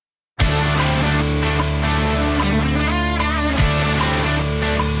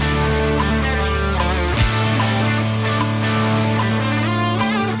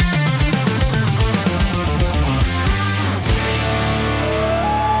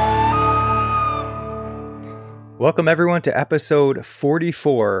Welcome everyone to episode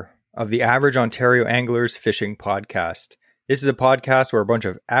 44 of the Average Ontario Anglers Fishing Podcast. This is a podcast where a bunch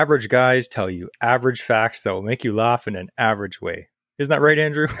of average guys tell you average facts that will make you laugh in an average way. Isn't that right,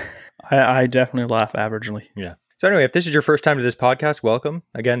 Andrew? I definitely laugh averagely. Yeah. So anyway, if this is your first time to this podcast, welcome.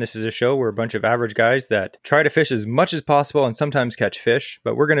 Again, this is a show where a bunch of average guys that try to fish as much as possible and sometimes catch fish.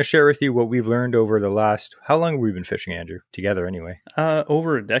 But we're going to share with you what we've learned over the last... How long have we been fishing, Andrew? Together, anyway.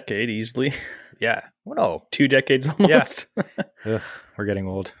 Over a decade, easily. Yeah. Well, no. 2 decades almost. Yeah. Ugh, we're getting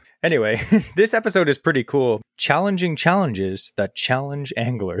old. Anyway, this episode is pretty cool. Challenging challenges that challenge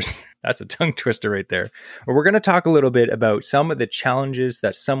anglers. That's a tongue twister right there. But we're going to talk a little bit about some of the challenges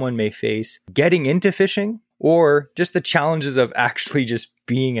that someone may face getting into fishing, or just the challenges of actually just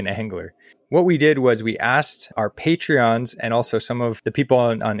being an angler. What we did was we asked our Patreons and also some of the people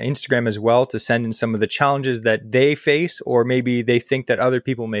on Instagram as well to send in some of the challenges that they face, or maybe they think that other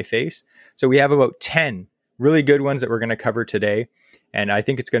people may face. So we have about 10 really good ones that we're going to cover today. And I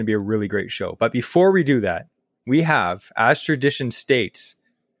think it's going to be a really great show. But before we do that, we have, as tradition states,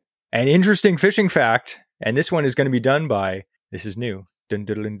 an interesting fishing fact. And this one is going to be done by, this is new,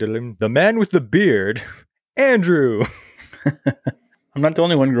 the man with the beard, Andrew. I'm not the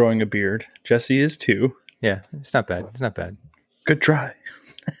only one growing a beard. Jesse is too. Yeah, it's not bad. It's not bad. Good try.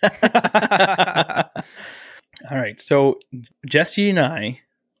 All right. So Jesse and I,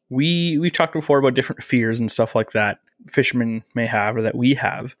 we've talked before about different fears and stuff like that fishermen may have or that we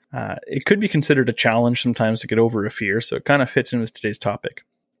have. It could be considered a challenge sometimes to get over a fear. So it kind of fits in with today's topic.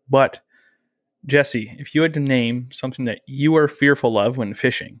 But Jesse, if you had to name something that you are fearful of when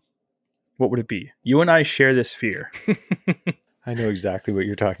fishing, what would it be? You and I share this fear. I know exactly what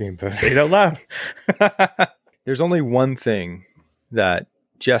you're talking about. Say it out loud. There's only one thing that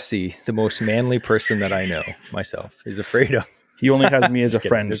Jesse, the most manly person that I know myself, is afraid of. He only has me as a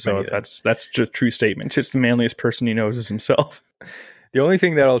friend, so that's just a true statement. It's the manliest person he knows is himself. The only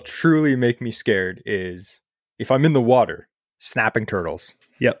thing that'll truly make me scared is if I'm in the water, snapping turtles.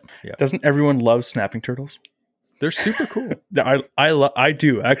 Yep. Doesn't everyone love snapping turtles? They're super cool. I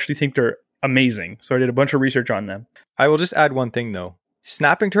do. I actually think they're amazing. So I did a bunch of research on them. I will just add one thing though.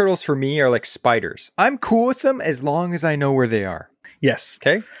 Snapping turtles for me are like spiders. I'm cool with them as long as I know where they are. Yes.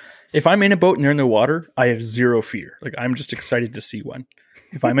 Okay. If I'm in a boat and they're in the water, I have zero fear. Like, I'm just excited to see one.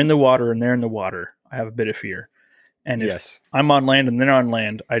 If I'm in the water and they're in the water, I have a bit of fear. And if I'm on land and they're on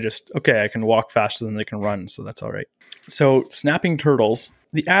land, I can walk faster than they can run. So that's all right. So snapping turtles,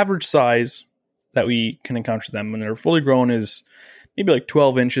 the average size that we can encounter them when they're fully grown is maybe like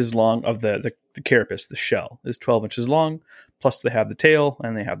 12 inches long of the carapace, the shell is 12 inches long. Plus they have the tail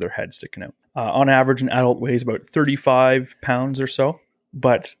and they have their head sticking out. On average, an adult weighs about 35 pounds or so.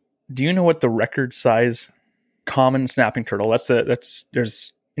 But do you know what the record size common snapping turtle?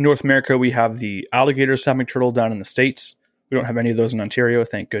 There's in North America, we have the alligator snapping turtle down in the States. We don't have any of those in Ontario.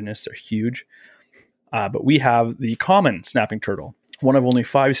 Thank goodness. They're huge. But we have the common snapping turtle, one of only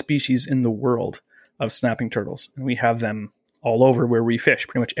 5 species in the world of snapping turtles. And we have them all over where we fish.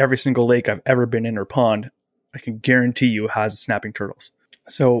 Pretty much every single lake I've ever been in or pond, I can guarantee you has snapping turtles.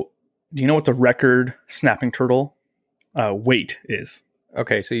 So do you know what the record snapping turtle weight is?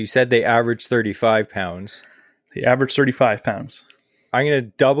 Okay, so you said they average 35 pounds. They average 35 pounds. I'm going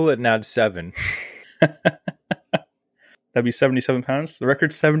to double it and add 7. That'd be 77 pounds. The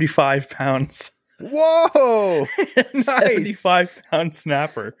record's 75 pounds. Whoa! Nice. 75 pound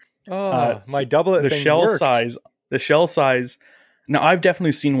snapper. My double it the thing shell worked. size. The shell size. Now, I've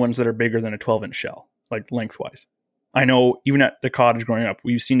definitely seen ones that are bigger than a 12-inch shell, like lengthwise. I know even at the cottage growing up,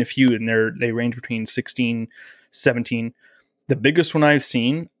 we've seen a few, and they range between 16, 17. The biggest one I've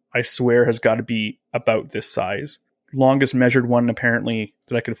seen, I swear, has got to be about this size. Longest measured one, apparently,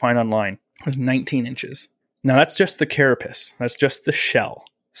 that I could find online was 19 inches. Now, that's just the carapace. That's just the shell.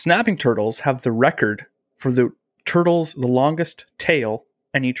 Snapping turtles have the record for the longest tail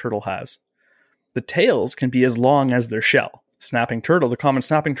any turtle has. The tails can be as long as their shell. Snapping turtle, the common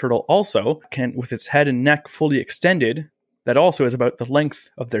snapping turtle, also can, with its head and neck fully extended, that also is about the length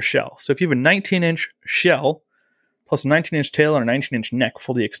of their shell. So if you have a 19-inch shell plus a 19-inch tail and a 19-inch neck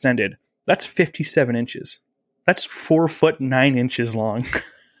fully extended, that's 57 inches. That's 4 foot 9 inches long.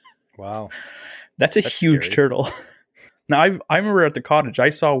 Wow. That's huge scary. turtle. Now, I remember at the cottage, I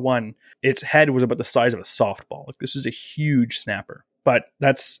saw one, its head was about the size of a softball. Like, this is a huge snapper. But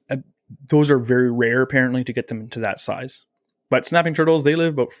those are very rare, apparently, to get them into that size. But snapping turtles, they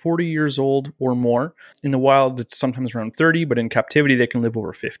live about 40 years old or more. In the wild, it's sometimes around 30, but in captivity, they can live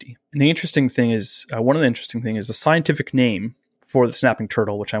over 50. And the interesting thing is, the scientific name for the snapping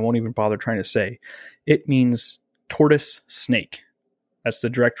turtle, which I won't even bother trying to say, it means tortoise snake. That's the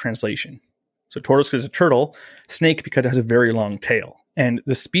direct translation. So tortoise because it's a turtle, snake because it has a very long tail. And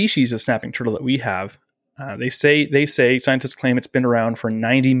the species of snapping turtle that we have, they say scientists claim it's been around for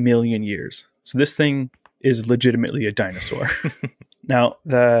 90 million years. So this thing is legitimately a dinosaur. Now,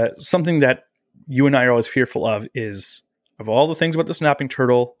 something that you and I are always fearful of is, of all the things about the snapping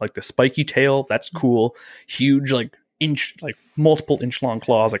turtle, like the spiky tail, that's cool. Huge, multiple inch long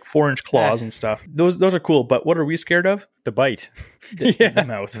claws, like 4-inch claws and stuff. Those are cool. But what are we scared of? The bite. The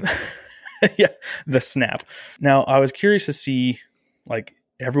mouth. Yeah, the snap. Now, I was curious to see, like,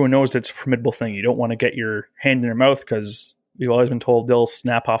 everyone knows it's a formidable thing. You don't want to get your hand in their mouth because we've always been told they'll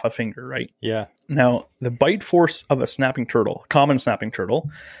snap off a finger, right? Yeah. Now, the bite force of a snapping turtle, common snapping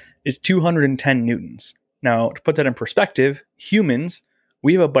turtle, is 210 newtons. Now, to put that in perspective, humans,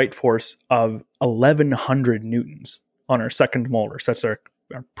 we have a bite force of 1,100 newtons on our second molar. So that's our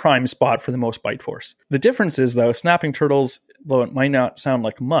prime spot for the most bite force. The difference is, though, snapping turtles, though it might not sound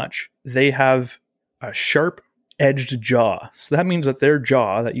like much, they have a sharp edged jaw. So that means that their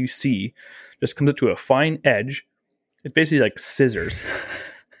jaw that you see just comes up to a fine edge. It's basically like scissors.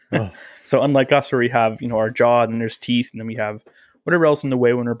 Oh. So unlike us, where we have, our jaw and then there's teeth and then we have whatever else in the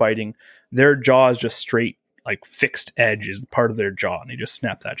way when we're biting, their jaw is just straight, like fixed edge is part of their jaw, and they just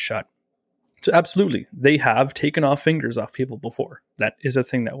snap that shut. So absolutely, they have taken off fingers off people before. That is a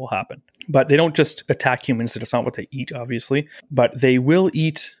thing that will happen. But they don't just attack humans. That's not what they eat, obviously. But they will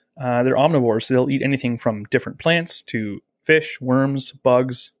eat, they're omnivores. So they'll eat anything from different plants to fish, worms,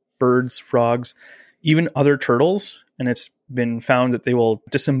 bugs, birds, frogs, even other turtles. And it's been found that they will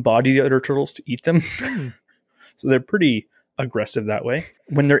disembody the other turtles to eat them. So they're pretty aggressive that way.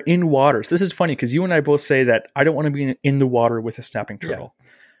 When they're in water, so this is funny because you and I both say that I don't want to be in the water with a snapping turtle. Yeah.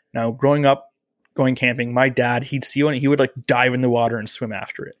 Now, growing up, going camping, my dad, he'd see one, he would like dive in the water and swim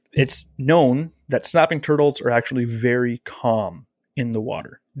after it. It's known that snapping turtles are actually very calm in the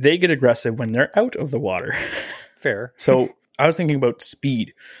water. They get aggressive when they're out of the water. Fair. So I was thinking about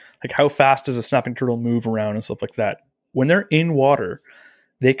speed, like how fast does a snapping turtle move around and stuff like that. When they're in water,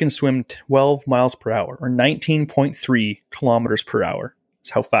 they can swim 12 miles per hour or 19.3 kilometers per hour. That's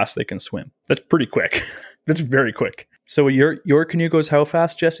how fast they can swim. That's pretty quick. That's very quick. So your canoe goes how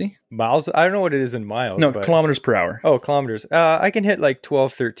fast, Jesse? Miles? I don't know what it is in miles. No, kilometers per hour. Oh, kilometers. I can hit like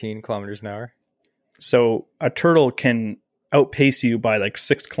 12, 13 kilometers an hour. So a turtle can outpace you by like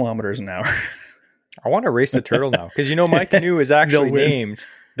 6 kilometers an hour. I want to race a turtle now because my canoe is actually named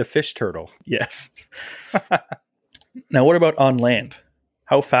the fish turtle. Yes. Now, what about on land?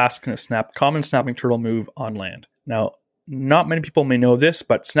 How fast can a common snapping turtle move on land? Now, not many people may know this,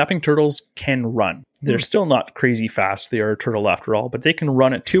 but snapping turtles can run. They're still not crazy fast. They are a turtle after all, but they can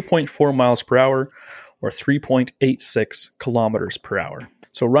run at 2.4 miles per hour or 3.86 kilometers per hour.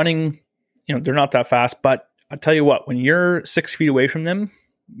 So running, they're not that fast, but I'll tell you what, when you're 6 feet away from them,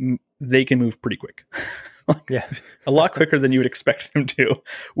 they can move pretty quick. Yeah, a lot quicker than you would expect them to,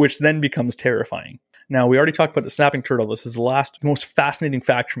 which then becomes terrifying. Now, we already talked about the snapping turtle. This is the most fascinating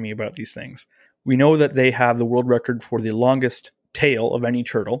fact for me about these things. We know that they have the world record for the longest tail of any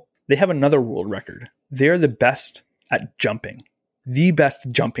turtle. They have another world record. They're the best at jumping. The best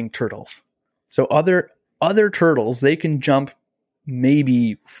jumping turtles. So other turtles, they can jump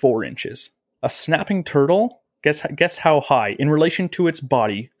maybe 4 inches. A snapping turtle, guess how high in relation to its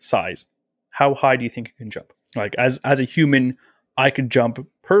body size. How high do you think it can jump? Like as a human, I could jump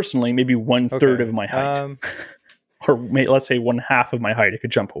personally maybe 1/3 of my height. Or let's say 1/2 of my height I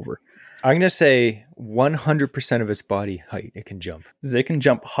could jump over. I'm going to say 100% of its body height it can jump. They can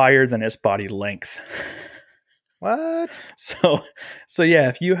jump higher than its body length. What? So yeah,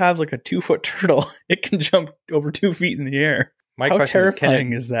 if you have like a 2-foot turtle, it can jump over 2 feet in the air. How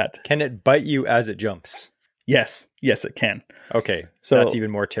terrifying is that? Can it bite you as it jumps? Yes, it can. Okay, so that's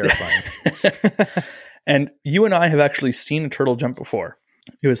even more terrifying. And you and I have actually seen a turtle jump before.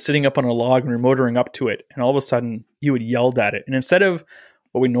 It was sitting up on a log and we were motoring up to it, and all of a sudden you had yelled at it. And instead of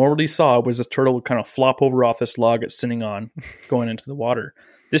what we normally saw was this turtle would kind of flop over off this log it's sitting on, going into the water.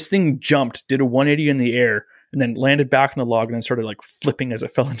 This thing jumped, did a 180 in the air, and then landed back on the log and then started like flipping as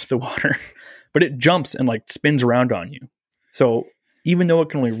it fell into the water. But it jumps and like spins around on you. So even though it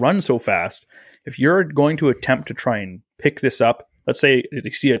can only run so fast, if you're going to attempt to try and pick this up, let's say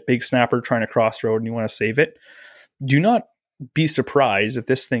you see a big snapper trying to cross the road and you want to save it, do not be surprised if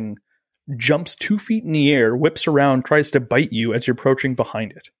this thing jumps 2 feet in the air, whips around, tries to bite you as you're approaching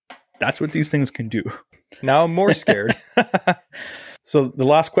behind it. That's what these things can do. Now I'm more scared. So the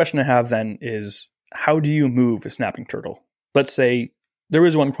last question I have then is, how do you move a snapping turtle? Let's say there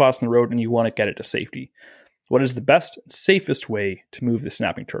is one crossing the road and you want to get it to safety. What is the best, safest way to move the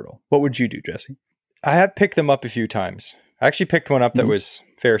snapping turtle? What would you do, Jesse? I have picked them up a few times. I actually picked one up that was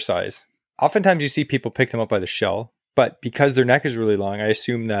fair size. oftentimes you see people pick them up by the shell, but because their neck is really long, I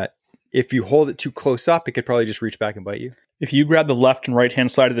assume that if you hold it too close up, it could probably just reach back and bite you. If you grab the left and right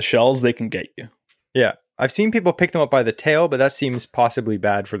hand side of the shells, they can get you. Yeah. I've seen people pick them up by the tail, but that seems possibly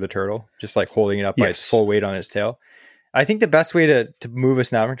bad for the turtle, just like holding it up by its full weight on its tail. I think the best way to move a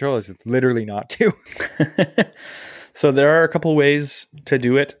snapping turtle is literally not to. So there are a couple ways to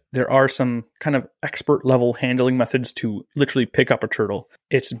do it. There are some kind of expert level handling methods to literally pick up a turtle.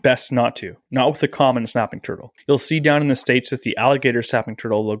 It's best not to, not with the common snapping turtle. You'll see down in the States with the alligator snapping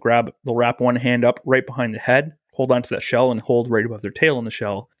turtle, they'll wrap one hand up right behind the head, hold onto that shell and hold right above their tail in the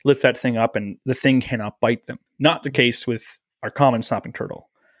shell, lift that thing up, and the thing cannot bite them. Not the case with our common snapping turtle.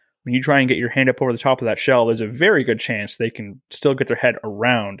 When you try and get your hand up over the top of that shell, there's a very good chance they can still get their head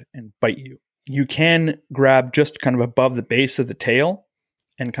around and bite you. You can grab just kind of above the base of the tail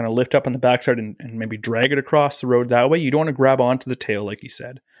and kind of lift up on the backside and maybe drag it across the road that way. You don't want to grab onto the tail, like you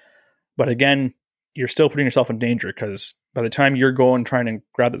said. But again, you're still putting yourself in danger because by the time you're going trying to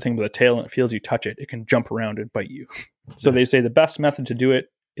grab that thing by the tail and it feels you touch it, it can jump around and bite you. So they say the best method to do it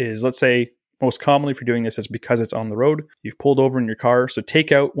is, let's say, most commonly for doing this is because it's on the road. You've pulled over in your car. So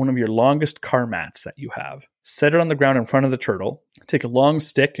take out one of your longest car mats that you have. Set it on the ground in front of the turtle. Take a long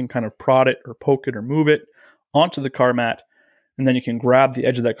stick and kind of prod it or poke it or move it onto the car mat. And then you can grab the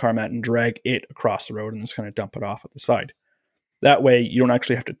edge of that car mat and drag it across the road and just kind of dump it off at the side. That way you don't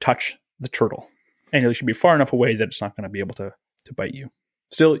actually have to touch the turtle. And you should be far enough away that it's not going to be able to bite you.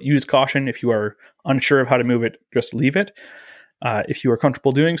 Still, use caution. If you are unsure of how to move it, just leave it. If you are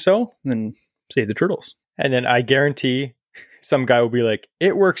comfortable doing so, then save the turtles. And then I guarantee some guy will be like,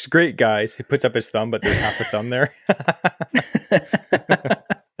 "It works great, guys." He puts up his thumb, but there's half a thumb there.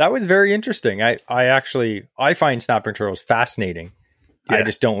 That was very interesting. I find snapping turtles fascinating. Yeah. I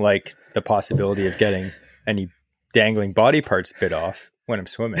just don't like the possibility of getting any dangling body parts bit off when I'm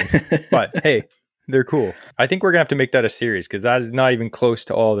swimming. But hey, they're cool. I think we're going to have to make that a series because that is not even close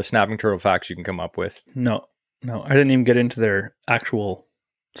to all the snapping turtle facts you can come up with. No, I didn't even get into their actual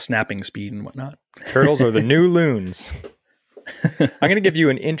snapping speed and whatnot. Turtles are the new loons. I'm going to give you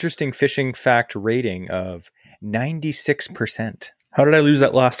an interesting fishing fact rating of 96%. How did I lose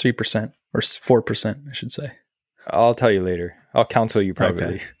that last 3% or 4%, I should say? I'll tell you later. I'll counsel you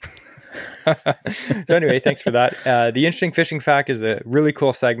privately. Okay. So anyway, thanks for that. The interesting fishing fact is a really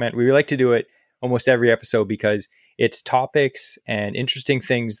cool segment. We like to do it almost every episode because it's topics and interesting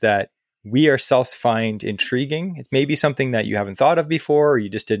things that we ourselves find intriguing. It may be something that you haven't thought of before or you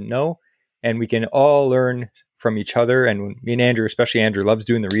just didn't know. And we can all learn from each other. And me and Andrew, especially Andrew, loves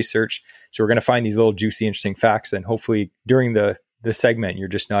doing the research. So we're going to find these little juicy, interesting facts. And hopefully during the segment, you're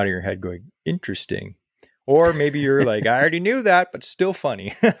just nodding your head going, interesting. Or maybe you're like, I already knew that, but still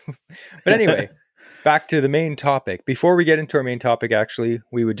funny. But anyway, back to the main topic. Before we get into our main topic, actually,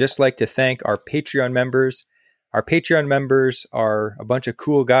 we would just like to thank our Patreon members. Our Patreon members are a bunch of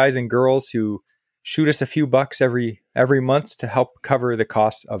cool guys and girls who shoot us a few bucks every month to help cover the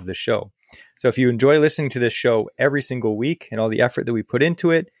costs of the show. So if you enjoy listening to this show every single week and all the effort that we put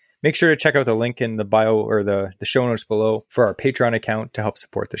into it, make sure to check out the link in the bio or the show notes below for our Patreon account to help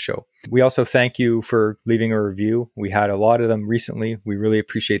support the show. We also thank you for leaving a review. We had a lot of them recently. We really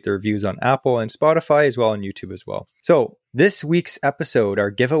appreciate the reviews on Apple and Spotify as well, on YouTube as well. So this week's episode,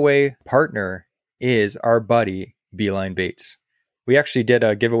 our giveaway partner is our buddy Beeline Baits. We actually did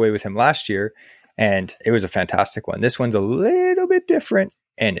a giveaway with him last year and it was a fantastic one. This one's a little bit different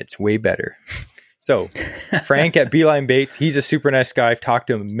and it's way better. So Frank at Beeline Baits, he's a super nice guy. I've talked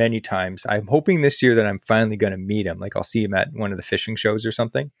to him many times. I'm hoping this year that I'm finally going to meet him. Like I'll see him at one of the fishing shows or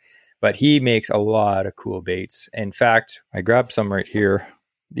something, but he makes a lot of cool baits. In fact, I grabbed some right here.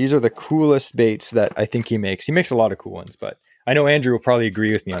 These are the coolest baits that I think he makes. He makes a lot of cool ones, but I know Andrew will probably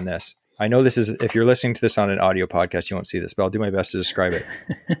agree with me on this. I know this is, if you're listening to this on an audio podcast, you won't see this, but I'll do my best to describe it.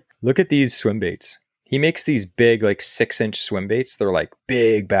 Look at these swim baits. He makes these big, like 6-inch swim baits. They're like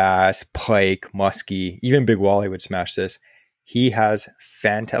big bass, pike, muskie, even big walleye would smash this. He has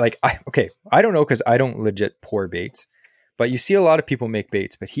fantastic, I don't know because I don't legit pour baits, but you see a lot of people make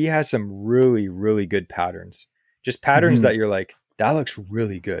baits, but he has some really, really good patterns. Just patterns that you're like, that looks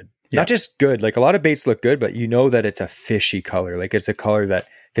really good. Yeah. Not just good. Like a lot of baits look good, but you know that it's a fishy color. Like it's a color that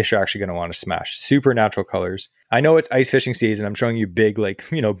fish are actually going to want to smash. Super natural colors. I know it's ice fishing season. I'm showing you big,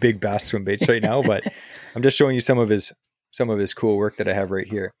 big bass swim baits right now, but I'm just showing you some of his cool work that I have right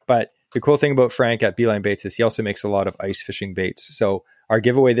here. But the cool thing about Frank at Beeline Baits is he also makes a lot of ice fishing baits. So our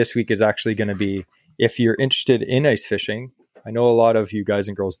giveaway this week is actually going to be, if you're interested in ice fishing, I know a lot of you guys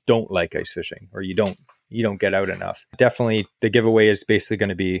and girls don't like ice fishing or you don't get out enough. Definitely the giveaway is basically going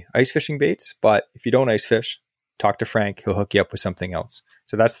to be ice fishing baits. But if you don't ice fish, talk to Frank. He'll hook you up with something else.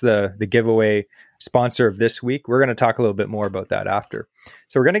 So that's the giveaway sponsor of this week. We're going to talk a little bit more about that after.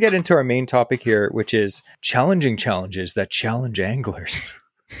 So we're going to get into our main topic here, which is challenging challenges that challenge anglers.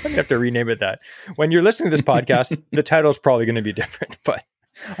 I have to rename it that. When you're listening to this podcast, the title is probably going to be different, but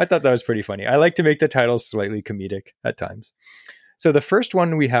I thought that was pretty funny. I like to make the titles slightly comedic at times. So the first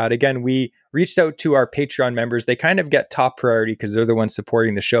one we had, again, we reached out to our Patreon members. They kind of get top priority because they're the ones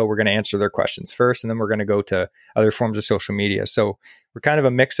supporting the show. We're going to answer their questions first, and then we're going to go to other forms of social media. So we're kind of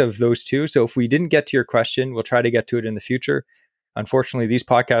a mix of those two. So if we didn't get to your question, we'll try to get to it in the future. Unfortunately, these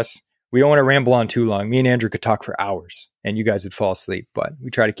podcasts, we don't want to ramble on too long. Me and Andrew could talk for hours and you guys would fall asleep, but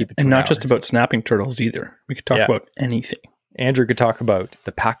we try to keep it to And not hours. Just about snapping turtles either. We could talk about anything. Andrew could talk about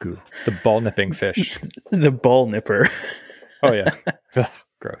the pacu, the ball nipping fish. The ball nipper. Oh, yeah. Ugh,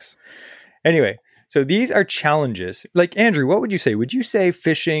 gross. Anyway, so these are challenges. Like, Andrew, what would you say? Would you say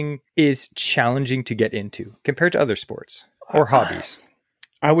fishing is challenging to get into compared to other sports or hobbies?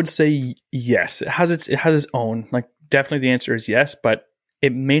 I would say yes. It has its own. Like, definitely the answer is yes, but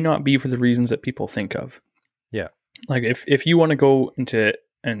it may not be for the reasons that people think of. Yeah. Like, if you want to go into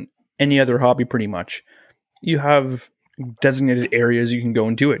any other hobby, pretty much, you have designated areas you can go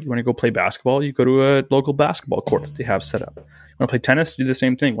and do it. You want to go play basketball, you go to a local basketball court that they have set up. You want to play tennis, do the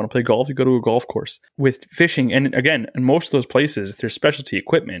same thing. You want to play golf, you go to a golf course. With fishing, and again, in most of those places, if there's specialty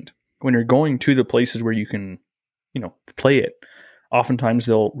equipment, when you're going to the places where you can, play it, oftentimes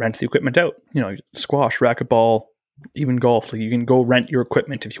they'll rent the equipment out. Squash, racquetball, even golf. Like, you can go rent your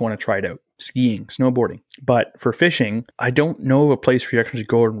equipment if you want to try it out. Skiing, snowboarding. But for fishing, I don't know of a place where you actually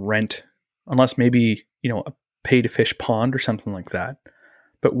go and rent, unless maybe, a pay to fish pond or something like that.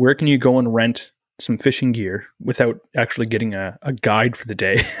 But where can you go and rent some fishing gear without actually getting a guide for the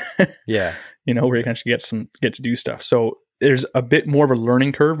day? Yeah. Where you can actually get to do stuff. So there's a bit more of a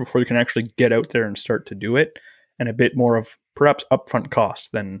learning curve before you can actually get out there and start to do it, and a bit more of perhaps upfront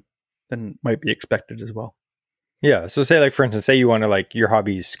cost than might be expected as well. Yeah. So say, like, for instance, say you want to, your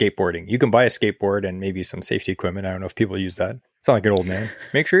hobby is skateboarding. You can buy a skateboard and maybe some safety equipment. I don't know if people use that. Sound like an old man.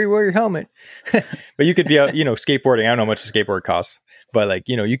 Make sure you wear your helmet. But you could be out, skateboarding. I don't know how much a skateboard costs, but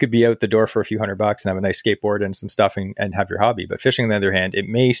you could be out the door for a few $100 and have a nice skateboard and some stuff and have your hobby. But fishing, on the other hand, it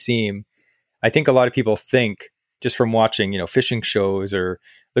may seem, I think a lot of people think just from watching, fishing shows or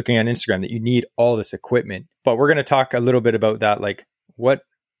looking on Instagram that you need all this equipment. But we're going to talk a little bit about that. Like, what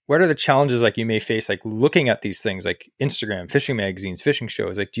are the challenges you may face, looking at these things like Instagram, fishing magazines, fishing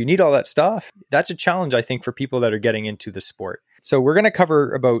shows? Do you need all that stuff? That's a challenge, I think, for people that are getting into the sport. So we're going to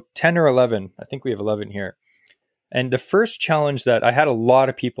cover about 10 or 11. I think we have 11 here. And the first challenge that I had a lot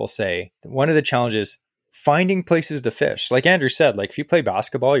of people say, one of the challenges, finding places to fish. Like Andrew said, if you play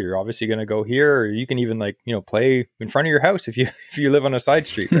basketball, you're obviously going to go here, or you can even play in front of your house if you live on a side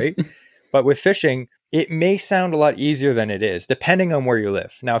street, right? But with fishing, it may sound a lot easier than it is, depending on where you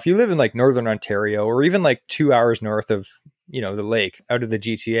live. Now, if you live in Northern Ontario, or even 2 hours north of, the lake out of the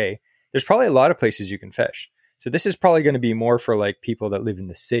GTA, there's probably a lot of places you can fish. So this is probably going to be more for people that live in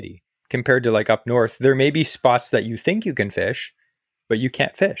the city compared to up north. There may be spots that you think you can fish, but you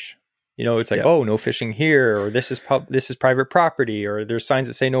can't fish. It's oh, no fishing here, or this is private property, or there's signs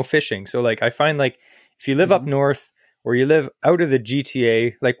that say no fishing. So I find if you live up north, or you live out of the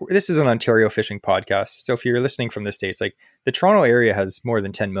GTA, this is an Ontario fishing podcast. So if you're listening from the States, the Toronto area has more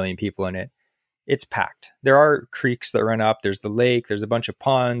than 10 million people in it. It's packed. There are creeks that run up. There's the lake. There's a bunch of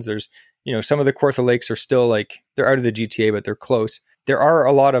ponds. There's, some of the Kawartha lakes are still they're out of the GTA, but they're close. There are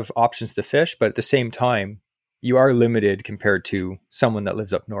a lot of options to fish, but at the same time, you are limited compared to someone that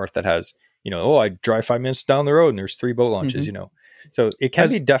lives up north that has, I drive 5 minutes down the road and there's 3 boat launches, So it can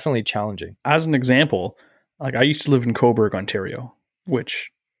be definitely challenging. As an example, I used to live in Cobourg, Ontario,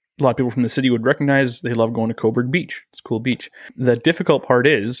 which a lot of people from the city would recognize. They love going to Cobourg Beach. It's a cool beach. The difficult part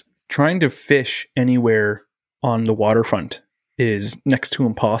is trying to fish anywhere on the waterfront is next to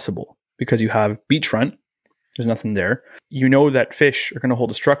impossible because you have beachfront. There's nothing there. That fish are going to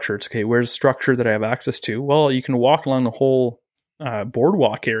hold a structure. It's okay. Where's the structure that I have access to? Well, you can walk along the whole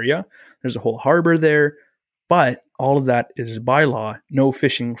boardwalk area. There's a whole harbor there, but all of that is by law, no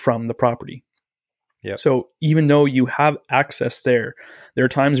fishing from the property. Yep. So even though you have access there are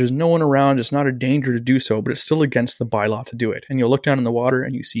times there's no one around. It's not a danger to do so, but it's still against the bylaw to do it. And you'll look down in the water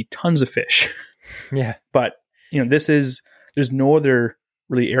and you see tons of fish. Yeah. But there's no other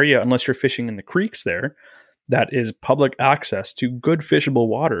really area unless you're fishing in the creeks there that is public access to good fishable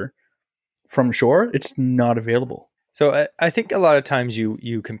water from shore. It's not available. So I think a lot of times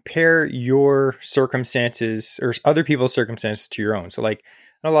you compare your circumstances or other people's circumstances to your own. So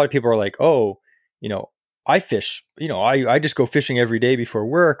a lot of people are like, oh, I fish, I just go fishing every day before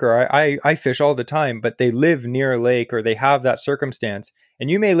work, or I fish all the time, but they live near a lake or they have that circumstance. And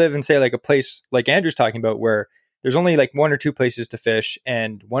you may live in, say, like a place like Andrew's talking about where there's only like one or two places to fish,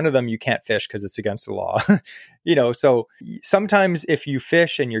 and one of them you can't fish because it's against the law. So sometimes if you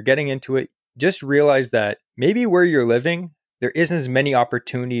fish and you're getting into it, just realize that maybe where you're living, there isn't as many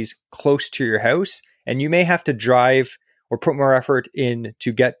opportunities close to your house, and you may have to drive or put more effort in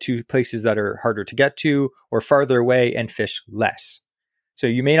to get to places that are harder to get to or farther away and fish less. So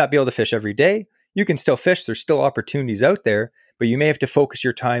you may not be able to fish every day. You can still fish. There's still opportunities out there, but you may have to focus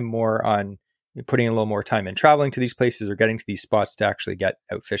your time more on putting a little more time in traveling to these places or getting to these spots to actually get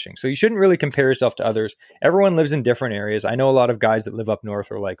out fishing. So you shouldn't really compare yourself to others. Everyone lives in different areas. I know a lot of guys that live up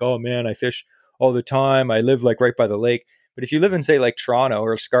north are like, oh man, I fish all the time. I live like right by the lake. But if you live in, say, like Toronto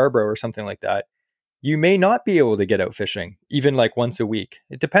or Scarborough or something like that, you may not be able to get out fishing even like once a week.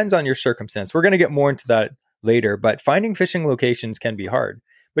 It depends on your circumstance. We're going to get more into that later, but finding fishing locations can be hard.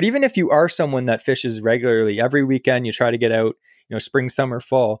 But even if you are someone that fishes regularly every weekend, you try to get out, spring, summer,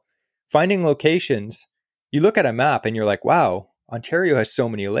 fall, finding locations, you look at a map and you're like, wow, Ontario has so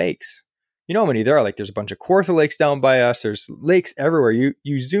many lakes. You know how many there are? Like there's a bunch of Kawartha lakes down by us. There's lakes everywhere.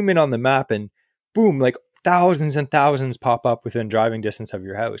 You zoom in on the map and boom, like thousands and thousands pop up within driving distance of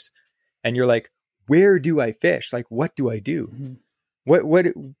your house. And you're like, where do I fish? Like, what do I do?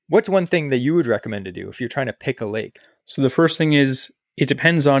 Mm-hmm. What's one thing that you would recommend to do if you're trying to pick a lake? So the first thing is, it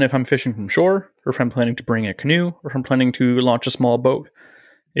depends on if I'm fishing from shore or if I'm planning to bring a canoe or if I'm planning to launch a small boat.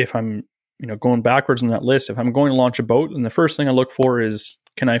 If I'm, going backwards in that list, if I'm going to launch a boat, then the first thing I look for is,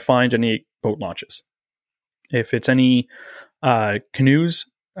 can I find any boat launches? If it's any canoes,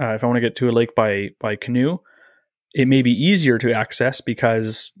 if I want to get to a lake by canoe, it may be easier to access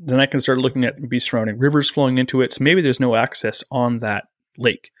because then I can start looking at maybe surrounding rivers flowing into it. So maybe there's no access on that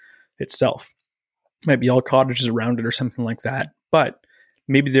lake itself. Might be all cottages around it or something like that. But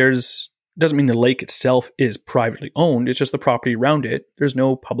maybe doesn't mean the lake itself is privately owned. It's just the property around it. There's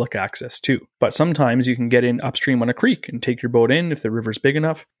no public access to. But sometimes you can get in upstream on a creek and take your boat in if the river's big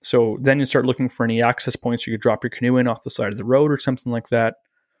enough. So then you start looking for any access points you could drop your canoe in off the side of the road or something like that.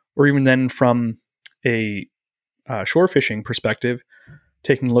 Or even then from a shore fishing perspective,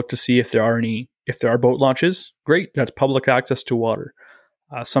 taking a look to see if there are boat launches. Great, that's public access to water.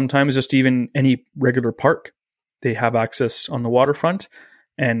 Sometimes just even any regular park, they have access on the waterfront,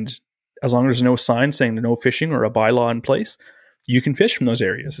 and as long as there's no sign saying no fishing or a bylaw in place, you can fish from those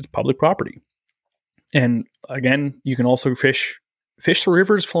areas. It's public property. And again, you can also fish the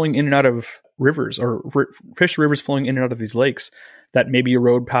rivers flowing in and out of rivers, or fish the rivers flowing in and out of these lakes that maybe a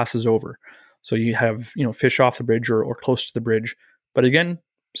road passes over. So you have, fish off the bridge or close to the bridge. But again,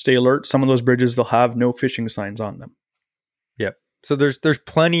 stay alert. Some of those bridges, they'll have no fishing signs on them. Yep. So there's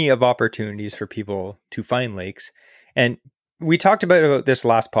plenty of opportunities for people to find lakes. And we talked about this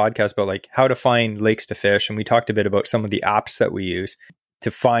last podcast about like how to find lakes to fish. And we talked a bit about some of the apps that we use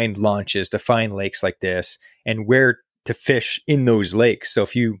to find launches, to find lakes like this, and where to fish in those lakes. So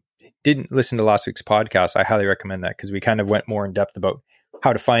if you didn't listen to last week's podcast, I highly recommend that because we kind of went more in depth about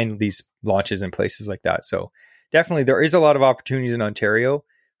how to find these launches in places like that. So definitely there is a lot of opportunities in Ontario.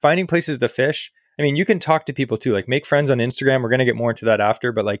 Finding places to fish. I mean, you can talk to people too, like make friends on Instagram. We're going to get more into that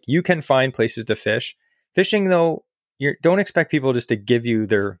after, but like you can find places to fish. Fishing though, don't expect people just to give you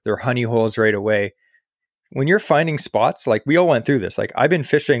their honey holes right away. When you're finding spots, like we all went through this, like I've been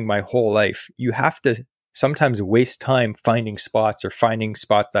fishing my whole life. You have to sometimes waste time finding spots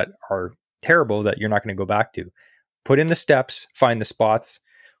that are terrible that you're not going to go back to. Put in the steps, find the spots,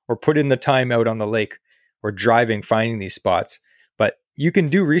 or put in the time out on the lake or driving, finding these spots. But you can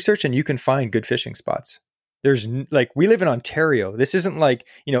do research and you can find good fishing spots. There's like, we live in Ontario. This isn't like,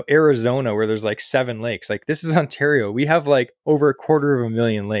 Arizona where there's like 7 lakes. Like this is Ontario. We have like over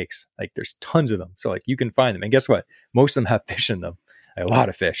 250,000 lakes. Like there's tons of them. So like you can find them. And guess what? Most of them have fish in them. A lot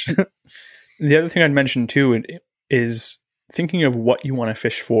of fish. The other thing I'd mention too is thinking of what you want to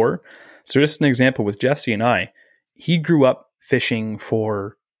fish for. So just an example with Jesse and I, he grew up fishing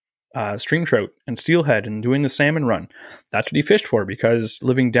for stream trout and steelhead and doing the salmon run. That's what he fished for because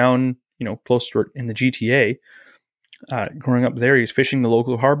living down, close to in the GTA, growing up there, he's fishing the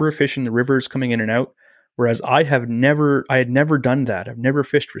local harbor, fishing the rivers coming in and out. Whereas I had never done that. I've never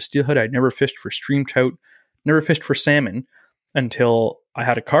fished for steelhead. I'd never fished for stream trout, never fished for salmon until I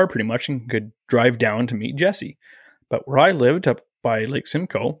had a car pretty much and could drive down to meet Jesse. But where I lived up by Lake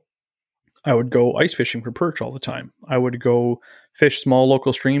Simcoe, I would go ice fishing for perch all the time. I would go fish small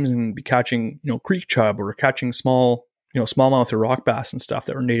local streams and be catching, creek chub or catching small, smallmouth or rock bass and stuff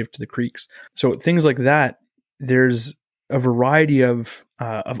that were native to the creeks. So things like that, there's a variety of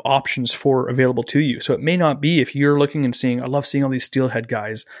options available to you. So it may not be, if you're looking and seeing, I love seeing all these steelhead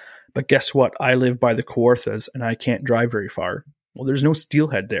guys, but guess what? I live by the Kawarthas and I can't drive very far. Well, there's no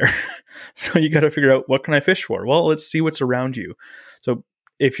steelhead there. So you got to figure out, what can I fish for? Well, let's see what's around you. So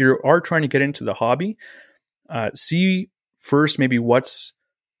if you are trying to get into the hobby, see first maybe what's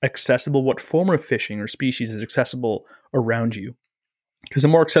accessible, what form of fishing or species is accessible around you. Because the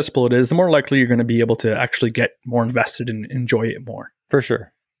more accessible it is, the more likely you're going to be able to actually get more invested and enjoy it more. For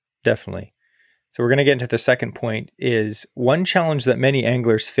sure. Definitely. So we're going to get into the second point. Is one challenge that many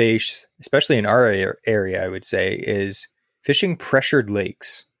anglers face, especially in our area, I would say, is fishing pressured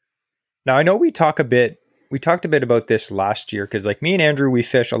lakes. Now, I know we talked a bit about this last year, because like me and Andrew, we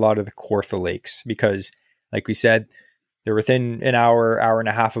fish a lot of the Kawartha lakes because, like we said, they're within an hour and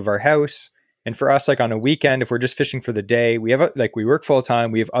a half of our house. And for us, like on a weekend, if we're just fishing for the day, we work full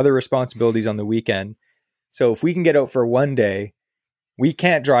time, we have other responsibilities on the weekend. So if we can get out for one day, we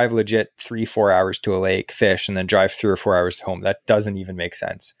can't drive legit 3-4 hours to a lake, fish, and then drive 3 or 4 hours home. That doesn't even make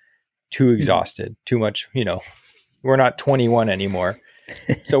sense. Too exhausted, too much, we're not 21 anymore.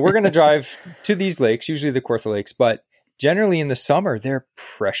 So we're going to drive to these lakes, usually the Kawartha lakes, but generally in the summer, they're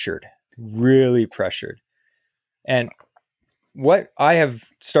pressured, really pressured. And what I have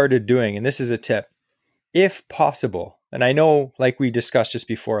started doing, and this is a tip, if possible, and I know, like we discussed just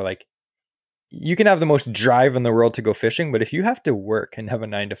before, like you can have the most drive in the world to go fishing, but if you have to work and have a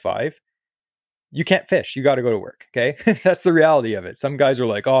 9 to 5, you can't fish. You got to go to work. Okay. That's the reality of it. Some guys are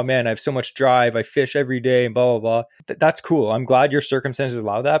like, oh man, I have so much drive. I fish every day and blah, blah, blah. That's cool. I'm glad your circumstances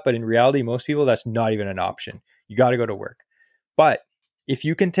allow that. But in reality, most people, that's not even an option. You got to go to work. But if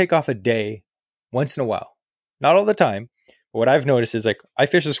you can take off a day once in a while, not all the time, but what I've noticed is, like, I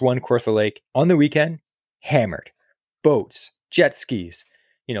fish this one Kawartha lake on the weekend, hammered, boats, jet skis,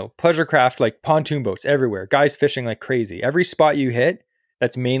 pleasure craft, like pontoon boats everywhere, guys fishing like crazy. Every spot you hit,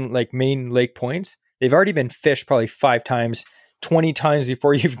 that's main lake points, they've already been fished probably 5 times, 20 times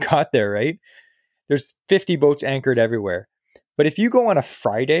before you've got there, right? There's 50 boats anchored everywhere. But if you go on a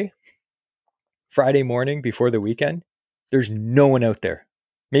Friday morning before the weekend, there's no one out there.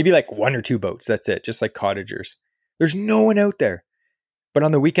 Maybe like 1 or 2 boats. That's it. Just like cottagers. There's no one out there. But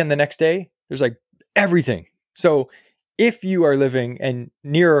on the weekend, the next day, there's like everything. So if you are living and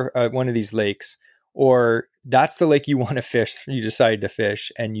near one of these lakes, or that's the lake you want to fish, you decide to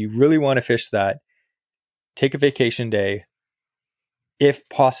fish, and you really want to fish that, take a vacation day, if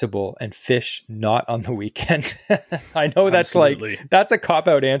possible, and fish not on the weekend. I know that's that's a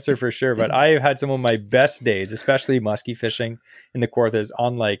cop-out answer for sure, but I have had some of my best days, especially muskie fishing in the Kawarthas,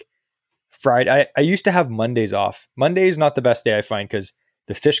 on like Friday. I used to have Mondays off. Monday is not the best day, I find, because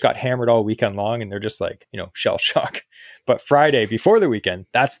the fish got hammered all weekend long and they're just like, shell shock. But Friday before the weekend,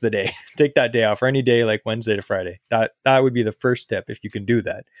 that's the day. Take that day off, or any day like Wednesday to Friday. That would be the first step if you can do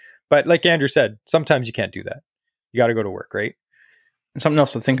that. But like Andrew said, sometimes you can't do that. You got to go to work, right? And something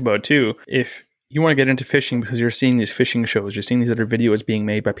else to think about too, if you want to get into fishing because you're seeing these fishing shows, you're seeing these other videos being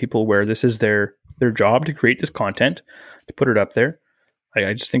made by people where this is their job to create this content, to put it up there.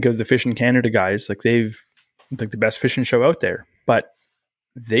 I just think of the Fish in Canada guys, like they've like the best fishing show out there, but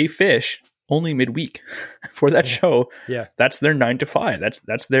they fish only midweek for that show. Yeah. That's their 9 to 5.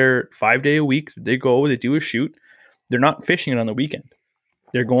 That's their 5 day a week. They go, they do a shoot. They're not fishing it on the weekend.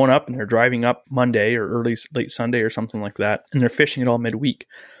 They're going up and they're driving up Monday or late Sunday or something like that. And they're fishing it all midweek.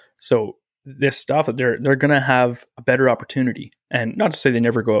 So this stuff that they're going to have a better opportunity. And not to say they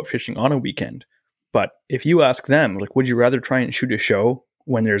never go out fishing on a weekend, but if you ask them, like, would you rather try and shoot a show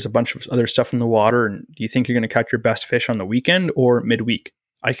when there's a bunch of other stuff in the water? And do you think you're going to catch your best fish on the weekend or midweek?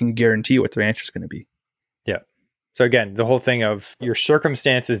 I can guarantee what their answer is going to be. Yeah. So again, the whole thing of your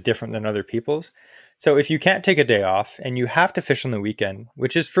circumstance is different than other people's. So if you can't take a day off and you have to fish on the weekend,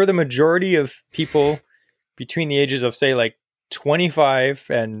 which is for the majority of people between the ages of, say, like 25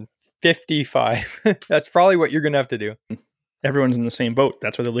 and 55, that's probably what you're going to have to do. Everyone's in the same boat.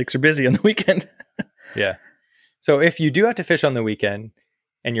 That's why the lakes are busy on the weekend. Yeah. So if you do have to fish on the weekend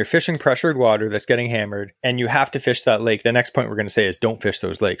and you're fishing pressured water that's getting hammered and you have to fish that lake, the next point we're going to say is don't fish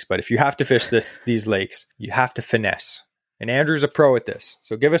those lakes. But if you have to fish these lakes, you have to finesse. And Andrew's a pro at this.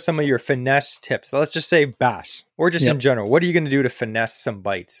 So give us some of your finesse tips. So let's just say bass or just in general. What are you going to do to finesse some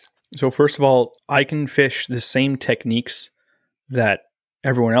bites? So first of all, I can fish the same techniques that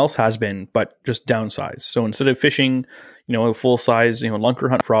everyone else has been, but just downsize. So instead of fishing, a full size, lunker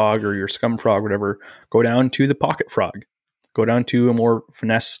hunt frog or your scum frog, whatever, go down to the pocket frog, go down to a more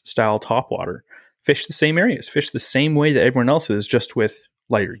finesse style topwater, fish the same areas, fish the same way that everyone else is, just with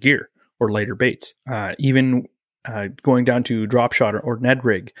lighter gear or lighter baits. Even going down to drop shot or Ned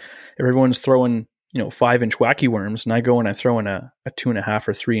rig, if everyone's throwing 5-inch wacky worms and I go and I throw in a 2.5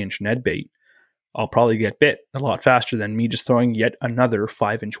 or 3-inch Ned bait, I'll probably get bit a lot faster than me just throwing yet another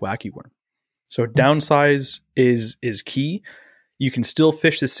 5-inch wacky worm. So downsize is key. You can still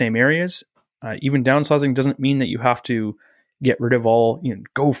fish the same areas. Even downsizing doesn't mean that you have to get rid of all,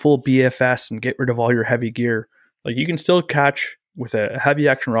 go full BFS and get rid of all your heavy gear. Like you can still catch with a heavy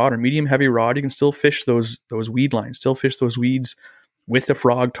action rod or medium heavy rod. You can still fish those weed lines, still fish those weeds with the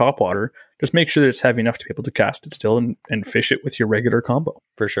frog topwater. Just make sure that it's heavy enough to be able to cast it still and fish it with your regular combo.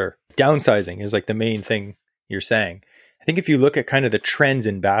 For sure. Downsizing is like the main thing you're saying. I think if you look at kind of the trends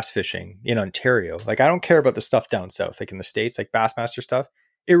in bass fishing in Ontario, like I don't care about the stuff down south, like in the States, like Bassmaster stuff,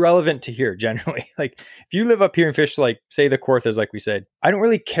 irrelevant to here generally. Like if you live up here and fish, like say the Kawarthas, like we said, I don't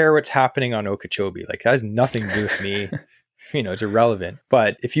really care what's happening on Okeechobee. Like that has nothing to do with me. It's irrelevant.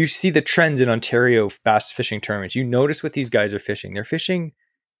 But if you see the trends in Ontario bass fishing tournaments, you notice what these guys are fishing. They're fishing,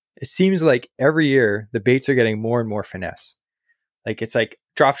 it seems like every year the baits are getting more and more finesse. Like it's like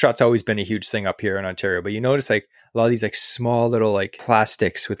drop shot's always been a huge thing up here in Ontario, but you notice like a lot of these like small little like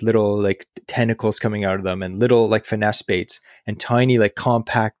plastics with little like tentacles coming out of them and little like finesse baits and tiny like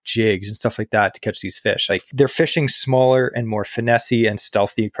compact jigs and stuff like that to catch these fish. Like they're fishing smaller and more finessey and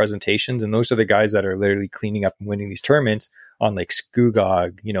stealthy presentations. And those are the guys that are literally cleaning up and winning these tournaments on like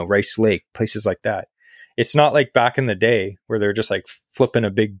Scugog, Rice Lake, places like that. It's not like back in the day where they're just like flipping a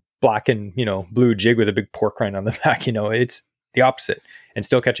big black and, blue jig with a big pork rind on the back. It's the opposite and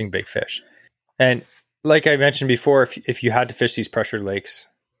still catching big fish. And like I mentioned before, if you had to fish these pressured lakes,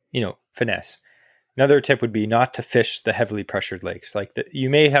 finesse. Another tip would be not to fish the heavily pressured lakes. Like you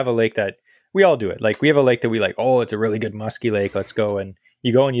may have a lake that we all do it. Like we have a lake that we like, oh, it's a really good musky lake. Let's go. And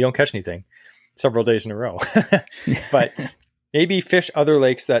you go and you don't catch anything several days in a row. But maybe fish other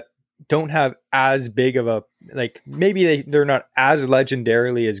lakes that don't have as big of a, like maybe they're not as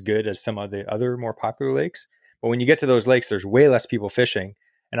legendarily as good as some of the other more popular lakes. But when you get to those lakes, there's way less people fishing.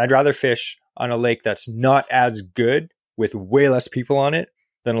 And I'd rather fish on a lake that's not as good with way less people on it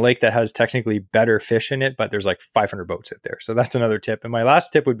than a lake that has technically better fish in it, but there's like 500 boats out there. So that's another tip. And my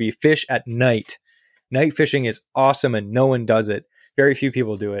last tip would be fish at night. Night fishing is awesome and no one does it. Very few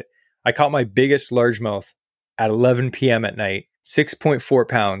people do it. I caught my biggest largemouth at 11 p.m. at night, 6.4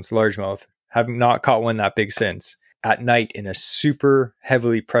 pounds largemouth. Have not caught one that big since. At night in a super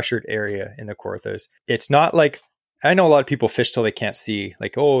heavily pressured area in the Kawarthas. It's not like, I know a lot of people fish till they can't see,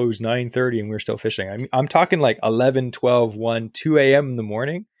 like, oh, it was 9:30 and we're still fishing. I'm talking like 11, 12, 1, 2 a.m. in the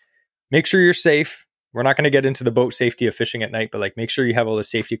morning. Make sure you're safe. We're not going to get into the boat safety of fishing at night, but like make sure you have all the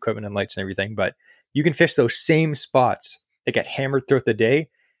safety equipment and lights and everything. But you can fish those same spots that get hammered throughout the day.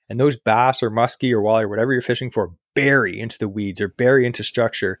 And those bass or muskie or walleye or whatever you're fishing for bury into the weeds or bury into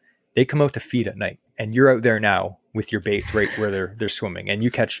structure. They come out to feed at night. And you're out there now with your baits right where they're swimming and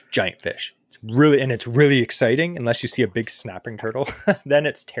you catch giant fish. It's really exciting unless you see a big snapping turtle. Then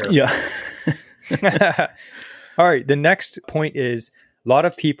it's terrible. Yeah. All right. The next point is a lot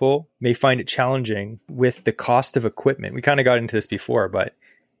of people may find it challenging with the cost of equipment. We kind of got into this before, but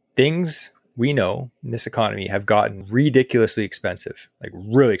things we know in this economy have gotten ridiculously expensive, like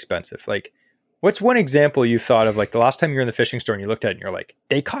really expensive. Like what's one example you've thought of, like the last time you were in the fishing store and you looked at it and you're like,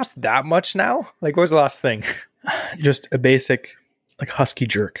 they cost that much now? Like what was the last thing? Just a basic like husky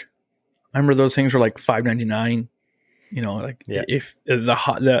jerk. I remember those things were like $5.99. If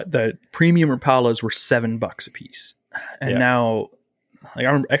the premium Rapalas were $7 a piece, and now like I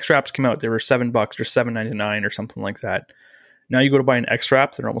remember X-Wraps came out, they were $7 or $7.99 or something like that. Now you go to buy an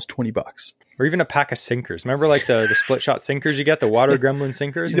X-Wrap, they're almost $20. Or even a pack of sinkers. Remember like the split shot sinkers you get, the water gremlin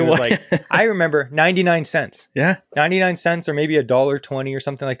sinkers? And it was like, I remember 99 cents. Yeah. 99 cents or maybe $1.20 or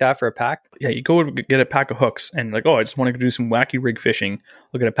something like that for a pack. Yeah, you go get a pack of hooks and like, oh, I just want to do some wacky rig fishing.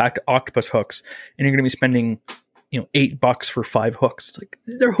 Look at a pack of octopus hooks and you're going to be spending, $8 for 5 hooks. It's like,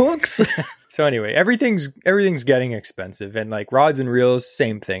 they're hooks. So anyway, everything's getting expensive. And like rods and reels,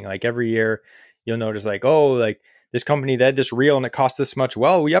 same thing. Like every year you'll notice like, oh, like this company, they had this reel and it cost this much.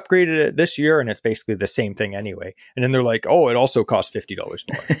 Well, we upgraded it this year and it's basically the same thing anyway. And then they're like, oh, it also costs $50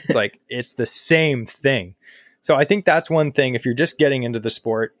 more. It's like, it's the same thing. So I think that's one thing. If you're just getting into the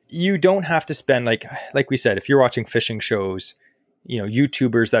sport, you don't have to spend like we said, if you're watching fishing shows,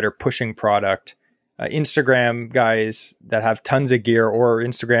 YouTubers that are pushing product, Instagram guys that have tons of gear or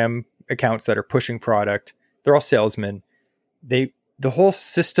Instagram accounts that are pushing product, they're all salesmen. The whole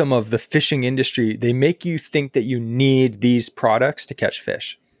system of the fishing industry, they make you think that you need these products to catch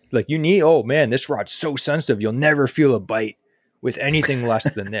fish. Like you need, oh man, this rod's so sensitive. You'll never feel a bite with anything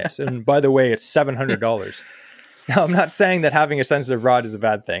less than this. And by the way, it's $700. Now, I'm not saying that having a sensitive rod is a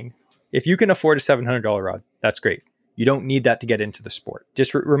bad thing. If you can afford a $700 rod, that's great. You don't need that to get into the sport.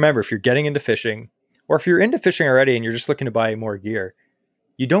 Just remember, if you're getting into fishing, Or if you're into fishing already and you're just looking to buy more gear,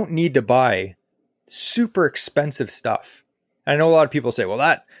 you don't need to buy super expensive stuff. And I know a lot of people say, well,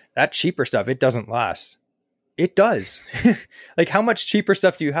 that cheaper stuff, it doesn't last. It does. Like, how much cheaper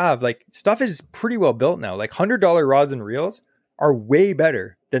stuff do you have? Like, stuff is pretty well built now. Like, $100 rods and reels are way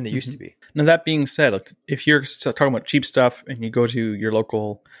better than they used to be. Now, that being said, like, if you're talking about cheap stuff and you go to your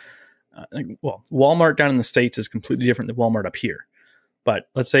local, Walmart down in the States is completely different than Walmart up here. But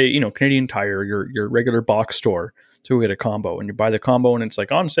let's say, Canadian Tire, your regular box store, to get a combo, and you buy the combo and it's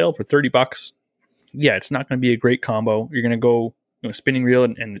like on sale for $30. Yeah, it's not going to be a great combo. You're going to go spinning reel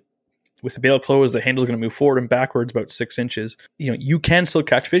and with the bail closed, the handle is going to move forward and backwards about 6 inches. You can still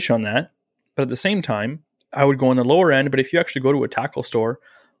catch fish on that, but at the same time, I would go on the lower end. But if you actually go to a tackle store,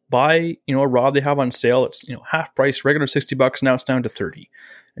 buy a rod they have on sale. It's half price, regular $60. Now it's down to $30,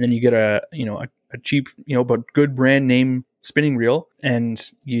 and then you get a cheap but good brand name spinning reel,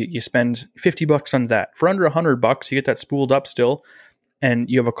 and you spend $50 on that. For under $100, you get that spooled up still, and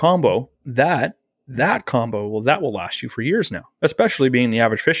you have a combo that combo, well, that will last you for years now, especially being the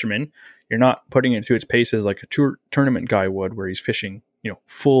average fisherman. You're not putting it through its paces like a tournament guy would, where he's fishing,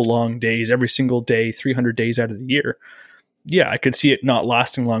 full long days, every single day, 300 days out of the year. Yeah, I could see it not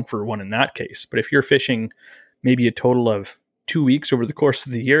lasting long for one in that case. But if you're fishing maybe a total of 2 weeks over the course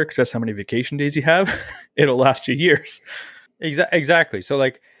of the year, because that's how many vacation days you have, it'll last you years. Exactly. So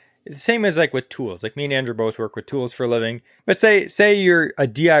like, the same as like with tools. Like me and Andrew both work with tools for a living. But say you're a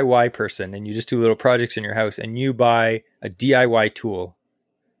DIY person and you just do little projects in your house and you buy a DIY tool.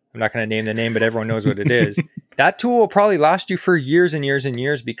 I'm not going to name the name, but everyone knows what it is. That tool will probably last you for years and years and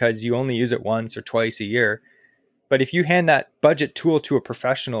years because you only use it once or twice a year. But if you hand that budget tool to a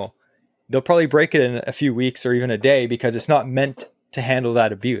professional, they'll probably break it in a few weeks or even a day because it's not meant to handle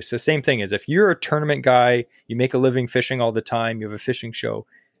that abuse. So same thing is if you're a tournament guy, you make a living fishing all the time, you have a fishing show,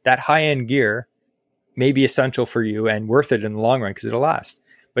 that high-end gear may be essential for you and worth it in the long run because it'll last.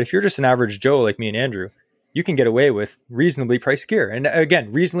 But if you're just an average Joe like me and Andrew, you can get away with reasonably priced gear. And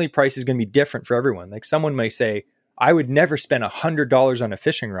again, reasonably priced is going to be different for everyone. Like someone may say, I would never spend $100 on a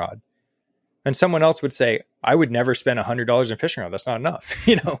fishing rod. And someone else would say, I would never spend $100 on a fishing rod. That's not enough,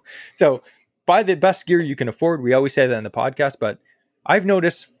 So buy the best gear you can afford. We always say that in the podcast, but I've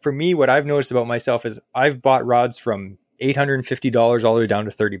noticed, for me, what I've noticed about myself is I've bought rods from $850 all the way down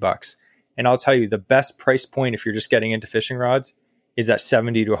to $30. And I'll tell you, the best price point if you're just getting into fishing rods is that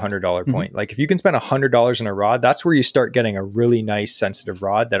 $70 to $100 point. Like if you can spend $100 on a rod, that's where you start getting a really nice sensitive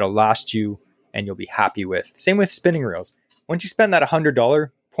rod that'll last you and you'll be happy with. Same with spinning reels. Once you spend that $100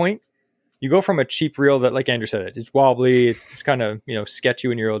 point, you go from a cheap reel that, like Andrew said, it's wobbly, it's kind of, sketchy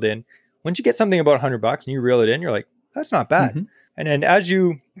when you're reeled in. Once you get something about $100 and you reel it in, you're like, that's not bad. Mm-hmm. And then as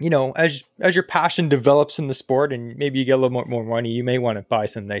as your passion develops in the sport and maybe you get a little more money, you may want to buy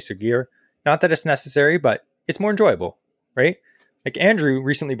some nicer gear. Not that it's necessary, but it's more enjoyable, right? Like Andrew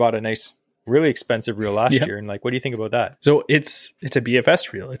recently bought a nice, really expensive reel last year. And like, what do you think about that? So it's a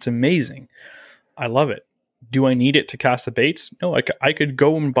BFS reel. It's amazing. I love it. Do I need it to cast the baits? No, I could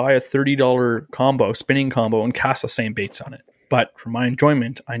go and buy a $30 combo, spinning combo, and cast the same baits on it. But for my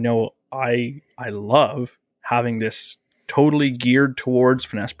enjoyment, I know I love having this totally geared towards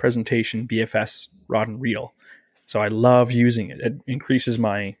finesse presentation BFS rod and reel. So I love using it. It increases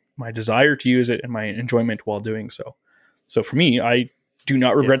my desire to use it and my enjoyment while doing so. So for me, I do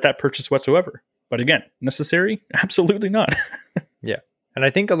not regret that purchase whatsoever. But again, necessary? Absolutely not. Yeah. And I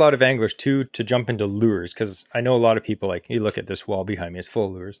think a lot of anglers too, to jump into lures, because I know a lot of people, like, you look at this wall behind me, it's full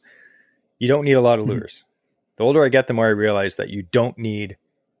of lures. You don't need a lot of lures. The older I get, the more I realize that you don't need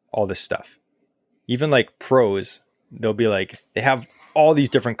all this stuff. Even like pros, they'll be like, they have all these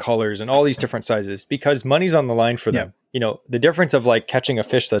different colors and all these different sizes because money's on the line for them. The difference of like catching a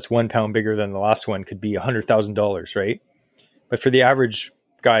fish that's 1 pound bigger than the last one could be $100,000, right? But for the average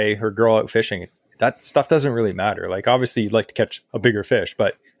guy or girl out fishing, that stuff doesn't really matter. Like, obviously you'd like to catch a bigger fish,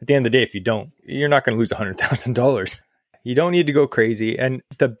 but at the end of the day, if you don't, you're not going to lose $100,000. You don't need to go crazy. And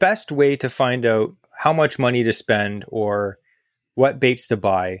the best way to find out how much money to spend or what baits to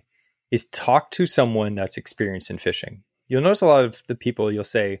buy is talk to someone that's experienced in fishing. You'll notice a lot of the people you'll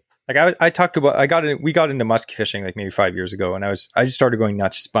say, like we got into musky fishing like maybe 5 years ago, and I just started going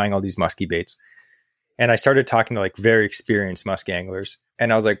nuts, just buying all these musky baits. And I started talking to like very experienced musky anglers,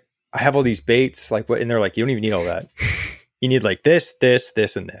 and I was like, I have all these baits, like what? And they're like, you don't even need all that. You need like this, this,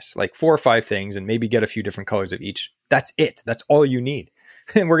 this, and this, like 4 or 5 things, and maybe get a few different colors of each. That's it. That's all you need.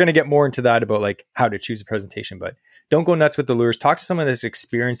 And we're going to get more into that about like how to choose a presentation, but don't go nuts with the lures. Talk to someone that's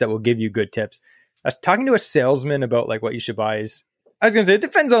experienced that will give you good tips. Talking to a salesman about like what you should buy is I was going to say, it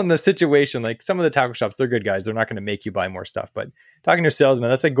depends on the situation. Like some of the tackle shops, they're good guys. They're not going to make you buy more stuff. But talking to a salesman,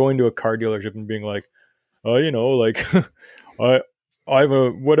 that's like going to a car dealership and being like, oh, like I have a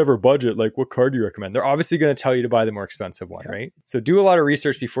whatever budget. Like, what car do you recommend? They're obviously going to tell you to buy the more expensive one, right? So do a lot of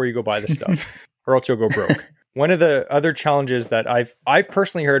research before you go buy the stuff or else you'll go broke. One of the other challenges that I've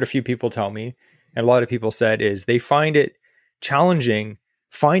personally heard a few people tell me, and a lot of people said, is they find it challenging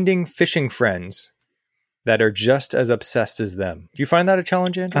finding fishing friends that are just as obsessed as them. Do you find that a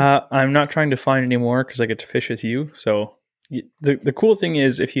challenge, Andrew? I'm not trying to find any more because I get to fish with you. So the cool thing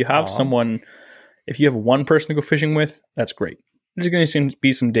is if you have if you have one person to go fishing with, that's great. There's going to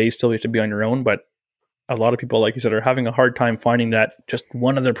be some days still you have to be on your own, but a lot of people, like you said, are having a hard time finding that just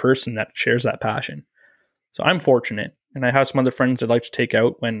one other person that shares that passion. So I'm fortunate, and I have some other friends that like to take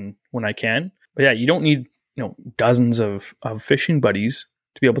out when I can. But yeah, you don't need dozens of fishing buddies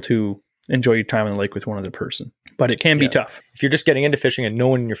to be able to enjoy your time on the lake with one other person. But it can be tough. If you're just getting into fishing and no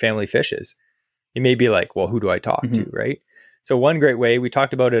one in your family fishes, you may be like, well, who do I talk to, right? So one great way, we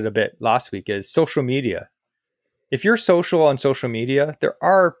talked about it a bit last week, is social media. If you're social on social media, there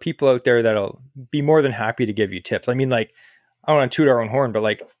are people out there that'll be more than happy to give you tips. I mean, like, I don't want to toot our own horn, but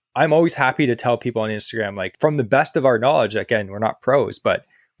like, I'm always happy to tell people on Instagram, like, from the best of our knowledge, again, we're not pros, but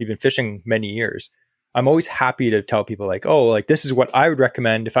we've been fishing many years. I'm always happy to tell people like, oh, like this is what I would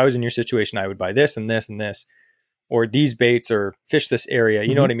recommend. If I was in your situation, I would buy this and this and this, or these baits, or fish this area.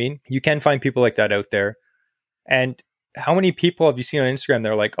 You know what I mean? You can find people like that out there. And how many people have you seen on Instagram?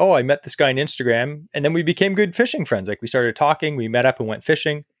 They're like, oh, I met this guy on Instagram and then we became good fishing friends. Like we started talking, we met up and went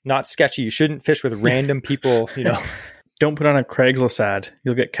fishing. Not sketchy. You shouldn't fish with random people, Don't put on a Craigslist ad.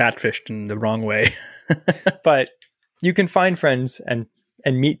 You'll get catfished in the wrong way. But you can find friends and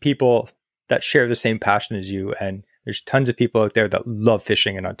meet people that share the same passion as you. And there's tons of people out there that love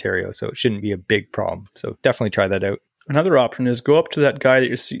fishing in Ontario. So it shouldn't be a big problem. So definitely try that out. Another option is go up to that guy that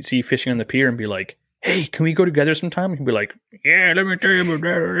you see fishing on the pier and be like, hey, can we go together sometime? You can be like, yeah, let me tell you about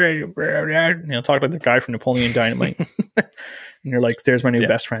that. Talk like the guy from Napoleon Dynamite. And you're like, there's my new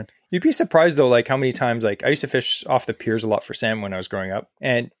best friend. You'd be surprised though, like how many times, like I used to fish off the piers a lot for salmon when I was growing up.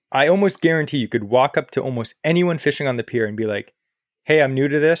 And I almost guarantee you could walk up to almost anyone fishing on the pier and be like, hey, I'm new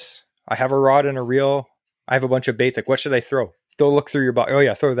to this. I have a rod and a reel. I have a bunch of baits. Like, what should I throw? They'll look through your box. Oh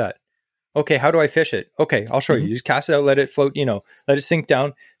yeah, throw that. Okay, how do I fish it? Okay, I'll show you. You just cast it out, let it float, let it sink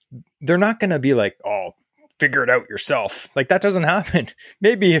down. They're not going to be like, oh, figure it out yourself. Like that doesn't happen.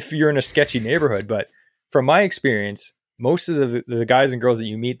 Maybe if you're in a sketchy neighborhood, but from my experience, most of the guys and girls that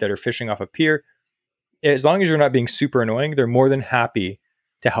you meet that are fishing off a pier, as long as you're not being super annoying, they're more than happy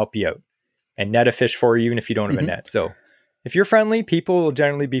to help you out and net a fish for you, even if you don't have a net. So if you're friendly, people will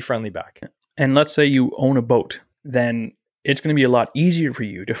generally be friendly back. And let's say you own a boat, then it's going to be a lot easier for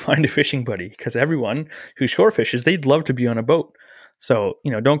you to find a fishing buddy because everyone who shore fishes, they'd love to be on a boat. So,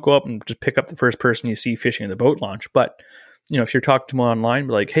 don't go up and just pick up the first person you see fishing in the boat launch. But, if you're talking to them online,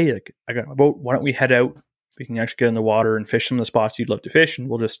 be like, hey, I got a boat. Why don't we head out? We can actually get in the water and fish some of the spots you'd love to fish. And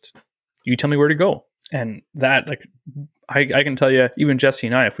you tell me where to go. And that, I can tell you, even Jesse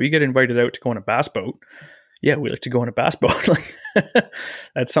and I, if we get invited out to go on a bass boat, yeah, we like to go on a bass boat.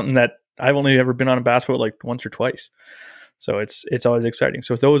 That's something that I've only ever been on a bass boat like once or twice. So it's always exciting.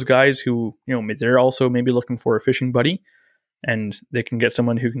 So those guys who, they're also maybe looking for a fishing buddy and they can get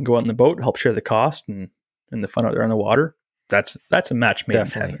someone who can go out in the boat, help share the cost and the fun out there on the water. That's a match made in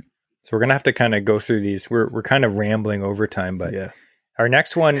heaven. So we're going to have to kind of go through these. We're kind of rambling over time, but yeah. Our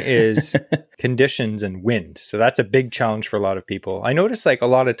next one is conditions and wind. So that's a big challenge for a lot of people. I notice like a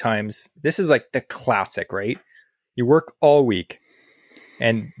lot of times, this is like the classic, right? You work all week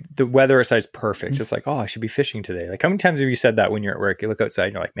and the weather outside's perfect. It's like, oh, I should be fishing today. Like how many times have you said that when you're at work? You look outside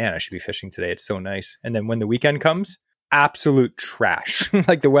and you're like, man, I should be fishing today. It's so nice. And then when the weekend comes, absolute trash.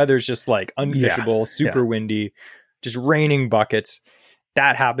 Like the weather's just like unfishable, super windy, just raining buckets.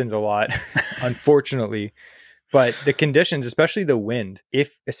 That happens a lot, unfortunately. But the conditions, especially the wind,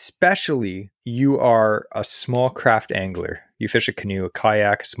 especially you are a small craft angler, you fish a canoe, a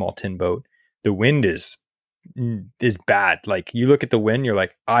kayak, a small tin boat, the wind is bad. Like you look at the wind, you're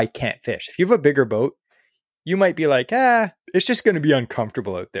like, I can't fish. If you have a bigger boat, you might be like, it's just going to be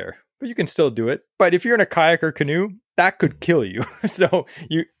uncomfortable out there, but you can still do it. But if you're in a kayak or canoe, that could kill you. So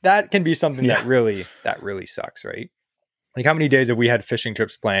that can be something that really sucks, right? Like how many days have we had fishing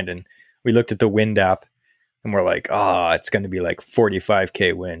trips planned and we looked at the wind app and we're like, it's going to be like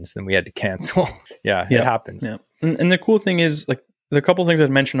 45K winds. Then we had to cancel. It happens. Yeah. And the cool thing is like the couple things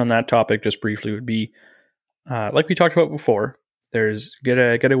I'd mentioned on that topic just briefly would be, like we talked about before, there's get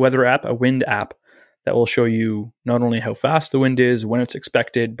a weather app, a wind app that will show you not only how fast the wind is, when it's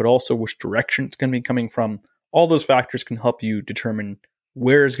expected, but also which direction it's going to be coming from all those factors can help you determine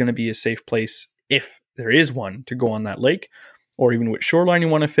where is going to be a safe place, if there is one, to go on that lake, or even which shoreline you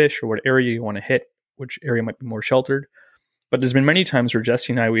want to fish or what area you want to hit, which area might be more sheltered. But there's been many times where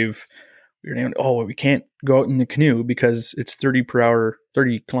Jesse and I, we can't go out in the canoe because it's 30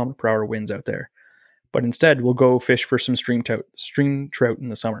 kilometer per hour winds out there. But instead, we'll go fish for some stream trout in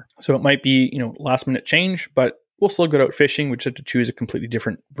the summer. So it might be, last minute change, but we'll still go out fishing. We just have to choose a completely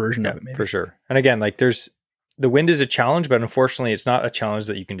different version of it, maybe. For sure. And again, like the wind is a challenge, but unfortunately it's not a challenge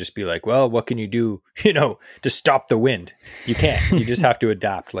that you can just be like, well, what can you do, to stop the wind? You can't. You just have to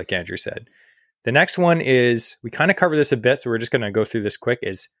adapt, like Andrew said. The next one is, we kind of cover this a bit, so we're just going to go through this quick,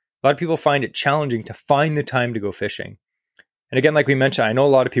 is a lot of people find it challenging to find the time to go fishing. And again, like we mentioned, I know a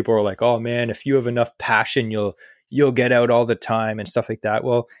lot of people are like, oh man, if you have enough passion, you'll get out all the time and stuff like that.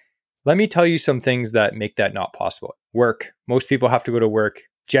 Well, let me tell you some things that make that not possible. Work. Most people have to go to work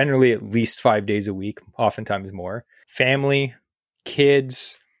generally at least 5 days a week, oftentimes more. Family,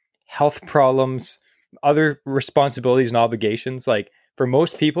 kids, health problems, other responsibilities and obligations. Like for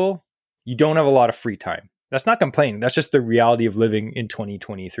most people, you don't have a lot of free time. That's not complaining. That's just the reality of living in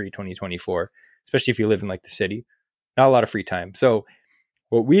 2023, 2024, especially if you live in like the city. Not a lot of free time. So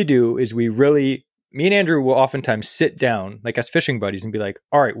what we do is me and Andrew will oftentimes sit down like as fishing buddies and be like,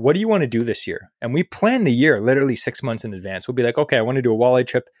 all right, what do you want to do this year? And we plan the year literally 6 months in advance. We'll be like, okay, I want to do a walleye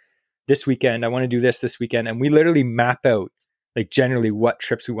trip this weekend. I want to do this weekend. And we literally map out like generally what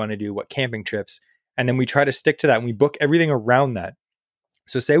trips we want to do, what camping trips. And then we try to stick to that and we book everything around that.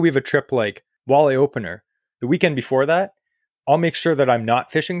 So say we have a trip like walleye opener. The weekend before that, I'll make sure that I'm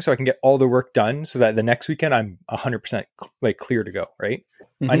not fishing so I can get all the work done so that the next weekend I'm 100% like clear to go, right?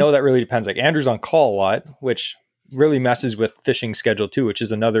 Mm-hmm. I know that really depends. Like Andrew's on call a lot, which really messes with fishing schedule too, which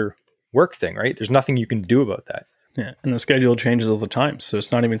is another work thing, right? There's nothing you can do about that. Yeah. And the schedule changes all the time. So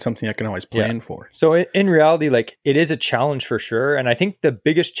it's not even something I can always plan for. So in reality, like it is a challenge for sure. And I think the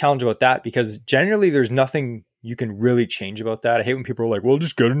biggest challenge about that, because generally there's nothing you can really change about that. I hate when people are like, well,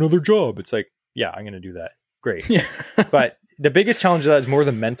 just get another job. It's like, yeah, I'm going to do that. Great. Yeah. But the biggest challenge of that is more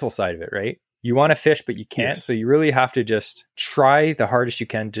the mental side of it, right? You want to fish, but you can't. Yes. So you really have to just try the hardest you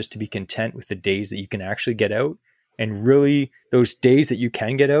can just to be content with the days that you can actually get out. And really those days that you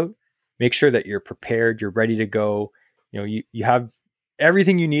can get out, make sure that you're prepared, you're ready to go. You have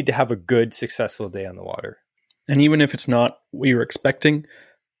everything you need to have a good, successful day on the water. And even if it's not what you're expecting,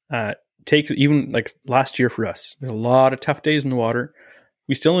 take even like last year for us, there's a lot of tough days in the water.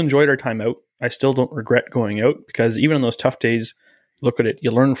 We still enjoyed our time out. I still don't regret going out because even on those tough days, look at it, you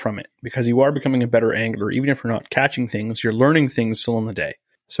learn from it because you are becoming a better angler. Even if you're not catching things, you're learning things still in the day.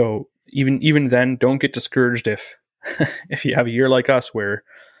 So even then, don't get discouraged if you have a year like us where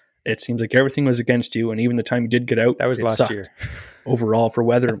it seems like everything was against you. And even the time you did get out, that was last year overall for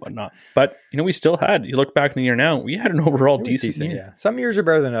weather and whatnot. But we still had, you look back in the year now, we had an overall decent year. Yeah. Some years are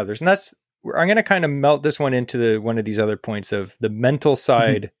better than others. And I'm going to kind of melt this one into one of these other points of the mental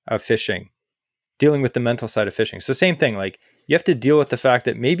side of fishing, dealing with the mental side of fishing. So same thing, like you have to deal with the fact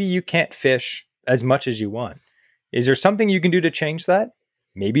that maybe you can't fish as much as you want. Is there something you can do to change that?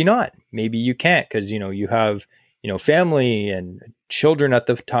 Maybe not. Maybe you can't because, you have, family and children at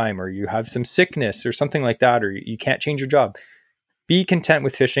the time, or you have some sickness or something like that, or you can't change your job. Be content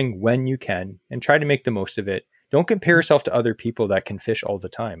with fishing when you can and try to make the most of it. Don't compare yourself to other people that can fish all the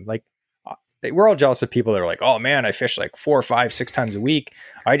time. Like we're all jealous of people that are like, oh man, I fish like 4, 5, 6 times a week.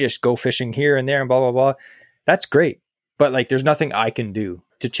 I just go fishing here and there and blah, blah, blah. That's great. But like, there's nothing I can do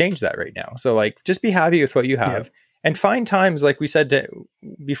to change that right now. So like, just be happy with what you have and find times, like we said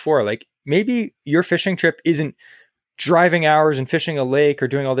before, like maybe your fishing trip isn't driving hours and fishing a lake or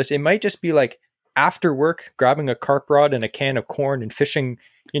doing all this. It might just be like after work, grabbing a carp rod and a can of corn and fishing,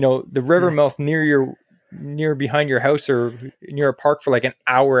 the river mouth near behind your house or near a park for like an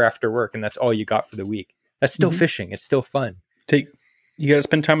hour after work. And that's all you got for the week. That's still fishing. It's still fun. You got to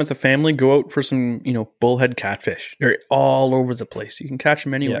spend time with the family, go out for some, bullhead catfish. They're all over the place. You can catch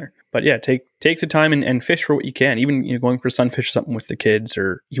them anywhere. Yeah. But yeah, take the time and fish for what you can. Even going for sunfish or something with the kids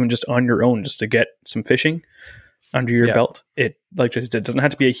or even just on your own, just to get some fishing under your belt. It doesn't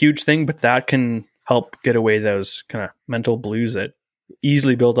have to be a huge thing, but that can help get away those kind of mental blues that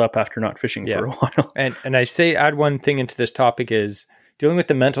easily build up after not fishing for a while. And I say add one thing into this topic is dealing with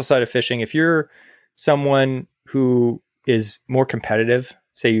the mental side of fishing. If you're someone who is more competitive,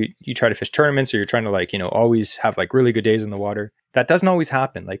 say you try to fish tournaments or you're trying to always have like really good days in the water, that doesn't always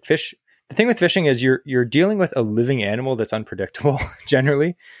happen. Like the thing with fishing is you're dealing with a living animal that's unpredictable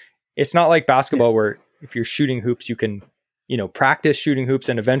generally. It's not like basketball where if you're shooting hoops, you can, practice shooting hoops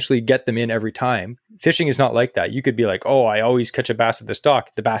and eventually get them in every time. fishing is not like that. You could be like, oh, I always catch a bass at this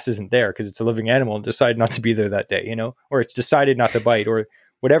dock. The bass isn't there because it's a living animal and decided not to be there that day, or it's decided not to bite, or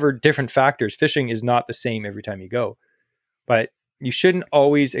whatever different factors. Fishing is not the same every time you go. But you shouldn't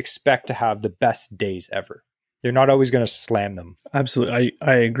always expect to have the best days ever. You're not always going to slam them. Absolutely.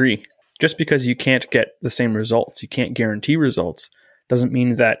 I agree. Just because you can't get the same results, you can't guarantee results, doesn't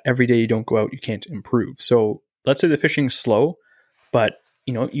mean that every day you don't go out, you can't improve. So let's say the fishing's slow, but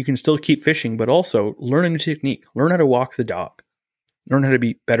you can still keep fishing, but also learn a new technique, learn how to walk the dog, learn how to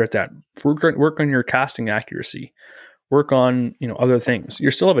be better at that. Work on your casting accuracy, work on, other things.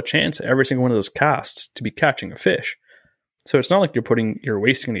 You still have a chance at every single one of those casts to be catching a fish. So it's not like you're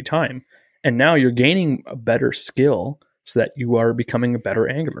wasting any time. And now you're gaining a better skill so that you are becoming a better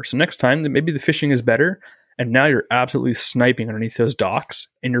angler. So next time, maybe the fishing is better, and now you're absolutely sniping underneath those docks,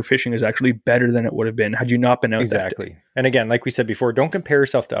 and your fishing is actually better than it would have been had you not been out exactly. that day. And again, like we said before, don't compare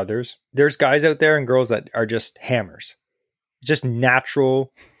yourself to others. There's guys out there and girls that are just hammers. Just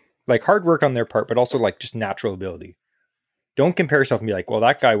natural, like hard work on their part, but also like just natural ability. Don't compare yourself and be like, well,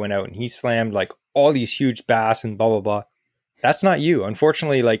 that guy went out and he slammed like all these huge bass and blah, blah, blah. That's not you.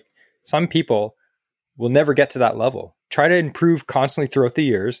 Unfortunately, like some people will never get to that level. Try to improve constantly throughout the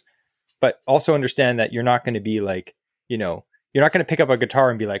years, but also understand that you're not going to be like, you're not going to pick up a guitar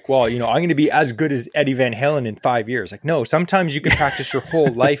and be like, well, I'm going to be as good as Eddie Van Halen in 5 years. Like, no, sometimes you can practice your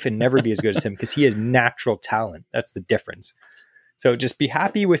whole life and never be as good as him because he has natural talent. That's the difference. So just be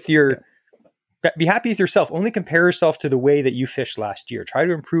happy with yourself. Only compare yourself to the way that you fished last year. Try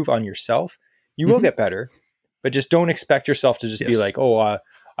to improve on yourself. You will get better, but just don't expect yourself to just be like, oh,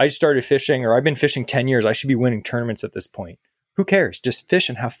 I started fishing, or I've been fishing 10 years. I should be winning tournaments at this point. Who cares? Just fish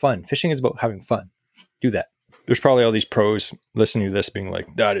and have fun. Fishing is about having fun. Do that. There's probably all these pros listening to this being like,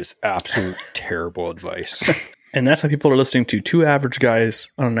 that is absolute terrible advice. And that's why people are listening to two average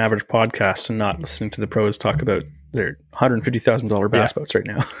guys on an average podcast and not listening to the pros talk about their $150,000 bass boats right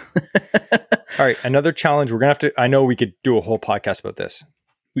now. All right. Another challenge. We're going to have to, I know we could do a whole podcast about this,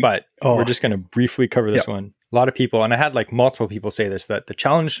 but we're just going to briefly cover this one. A lot of people, and I had like multiple people say this, that the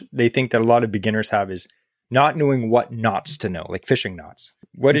challenge they think that a lot of beginners have is not knowing what knots to know, like fishing knots.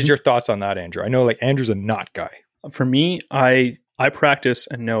 What is your thoughts on that, Andrew? I know like Andrew's a knot guy. For me, I practice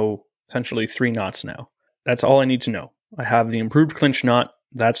and know essentially 3 knots now. That's all I need to know. I have the improved clinch knot.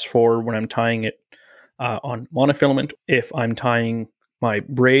 That's for when I'm tying it on monofilament. If I'm tying my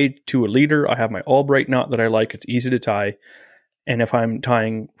braid to a leader, I have my Albright knot that I like. It's easy to tie. And if I'm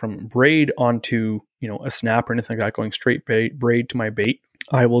tying from braid onto, a snap or anything like that, going straight braid to my bait,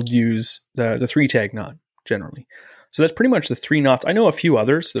 I will use the 3-tag knot generally. So that's pretty much the 3 knots. I know a few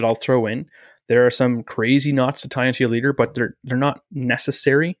others that I'll throw in. There are some crazy knots to tie into your leader, but they're not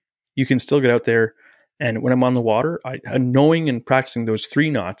necessary. You can still get out there. And when I'm on the water, knowing and practicing those 3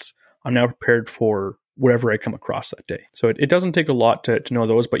 knots, I'm now prepared for whatever I come across that day. So it doesn't take a lot to know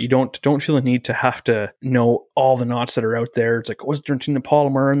those, but you don't feel the need to have to know all the knots that are out there. It's like, what's the difference between the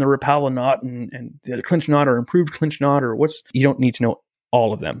Palomar and the Rapala knot and the clinch knot or improved clinch knot, or you don't need to know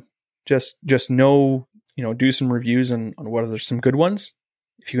all of them. Just know, do some reviews on whether there's some good ones.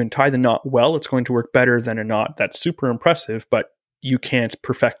 If you can tie the knot well, it's going to work better than a knot that's super impressive, but you can't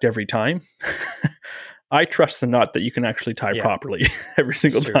perfect every time. I trust the knot that you can actually tie properly every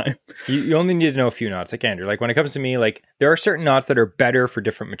single time. You only need to know a few knots, like Andrew. Like when it comes to me, like there are certain knots that are better for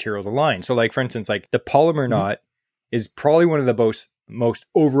different materials aligned. So like for instance, like the polymer knot is probably one of the most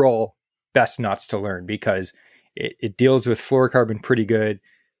overall best knots to learn because it deals with fluorocarbon pretty good,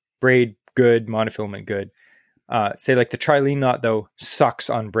 braid good, monofilament good. Say like the trilene knot though sucks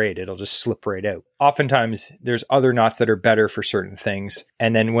on braid. It'll just slip right out. Oftentimes there's other knots that are better for certain things.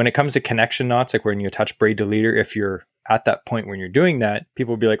 And then when it comes to connection knots, like when you attach braid to leader, if you're at that point when you're doing that,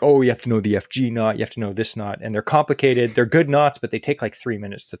 people will be like, oh, you have to know the FG knot. You have to know this knot. And they're complicated. They're good knots, but they take like 3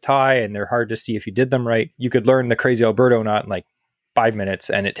 minutes to tie and they're hard to see if you did them right. You could learn the crazy Alberto knot in like 5 minutes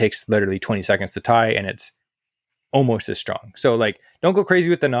and it takes literally 20 seconds to tie and it's almost as strong. So like, don't go crazy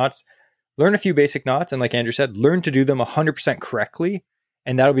with the knots. Learn a few basic knots. And like Andrew said, learn to do them 100% correctly.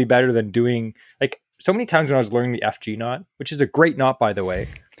 And that'll be better than doing like so many times when I was learning the FG knot, which is a great knot, by the way,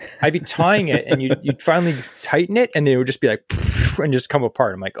 I'd be tying it and you'd finally tighten it and it would just be like, and just come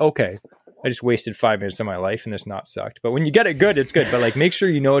apart. I'm like, okay, I just wasted 5 minutes of my life and this knot sucked. But when you get it good, it's good. But like, make sure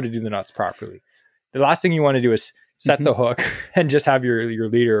you know how to do the knots properly. The last thing you want to do is set the hook and just have your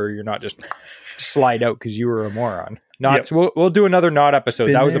leader or your knot just slide out because you were a moron. Knots. Yep. We'll do another knot episode.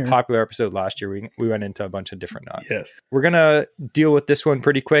 That was a popular episode last year. We went into a bunch of different knots. Yes. We're going to deal with this one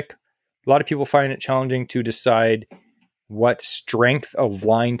pretty quick. A lot of people find it challenging to decide what strength of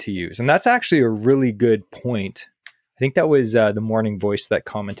line to use. And that's actually a really good point. I think that was the Morning Voice that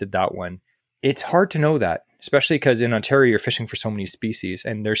commented that one. it's hard to know that, especially because in Ontario, you're fishing for so many species.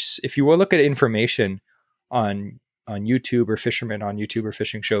 And if you will look at information on YouTube or fishermen on YouTube or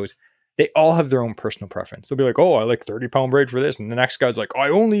fishing shows, they all have their own personal preference. They'll be like, oh, I like 30-pound braid for this. And the next guy's like, I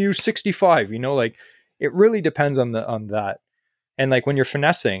only use 65, like it really depends on that. And like when you're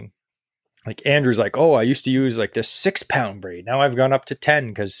finessing, like Andrew's like, oh, I used to use like this 6-pound braid. Now I've gone up to 10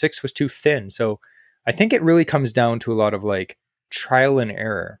 because 6 was too thin. So I think it really comes down to a lot of like trial and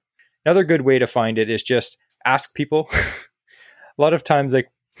error. Another good way to find it is just ask people. A lot of times,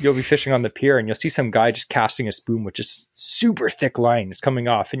 like you'll be fishing on the pier and you'll see some guy just casting a spoon with just super thick line. It's coming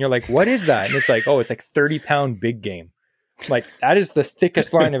off. And you're like, what is that? And it's like, oh, it's like 30-pound big game. Like that is the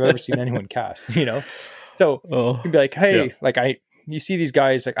thickest line I've ever seen anyone cast, So you'd be like, hey, you see these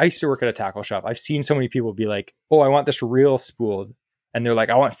guys, like I used to work at a tackle shop. I've seen so many people be like, oh, I want this reel spool. And they're like,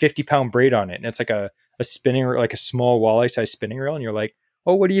 I want 50-pound braid on it. And it's like a spinning, like a small walleye size spinning reel. And you're like,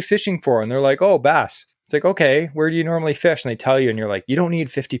 oh, what are you fishing for? And they're like, oh, bass. It's like, okay, where do you normally fish? And they tell you, and you're like, you don't need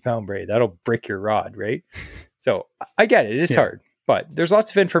 50-pound braid. That'll break your rod, right? So I get it. It's hard, but there's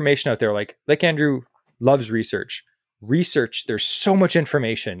lots of information out there. Like Andrew loves research. There's so much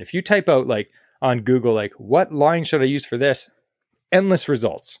information. If you type out like on Google, like what line should I use for this? Endless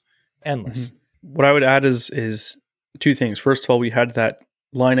results. Endless. Mm-hmm. What I would add is two things. First of all, we had that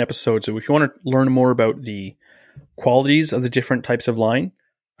line episode. So if you want to learn more about the qualities of the different types of line,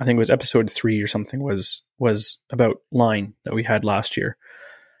 I think it was episode 3 or something was about line that we had last year.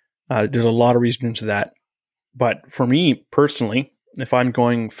 There's a lot of reason into that. But for me personally, if I'm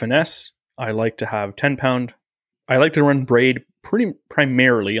going finesse, I like to have 10-pound. I like to run braid pretty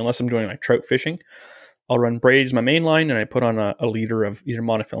primarily, unless I'm doing like trout fishing. I'll run braid as my main line, and I put on a leader of either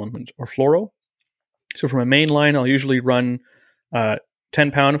monofilament or fluoro. So for my main line, I'll usually run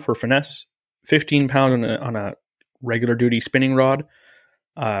 10-pound for finesse, 15-pound on a regular duty spinning rod,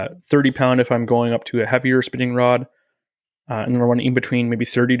 30-pound if I'm going up to a heavier spinning rod, and then I'll run in between maybe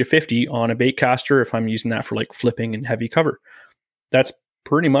 30 to 50 on a bait caster if I'm using that for like flipping and heavy cover. That's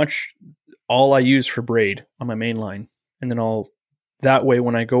pretty much all I use for braid on my main line. And then that way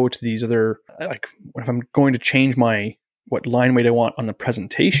when I go to these other, like if I'm going to change what line weight I want on the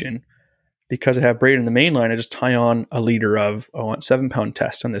presentation, because I have braid in the main line, I just tie on a leader of, I want 7-pound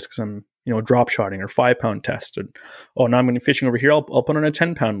test on this because I'm, drop shotting, or 5-pound test. And, now I'm going to be fishing over here. I'll put on a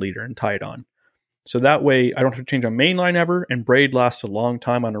 10-pound leader and tie it on. So that way I don't have to change my main line ever, and braid lasts a long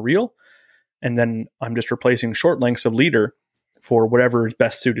time on a reel. And then I'm just replacing short lengths of leader for whatever is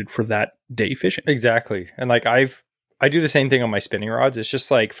best suited for that day fishing. Exactly. And like I do the same thing on my spinning rods. It's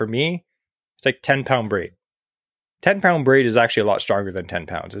just like, for me, it's like 10-pound braid. 10-pound braid is actually a lot stronger than 10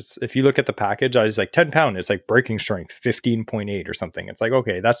 pounds. If you look at the package, I was like 10-pound, it's like breaking strength, 15.8 or something. It's like,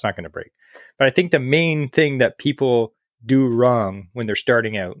 okay, that's not going to break. But I think the main thing that people do wrong when they're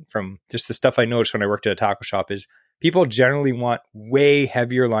starting out, from just the stuff I noticed when I worked at a tackle shop, is people generally want way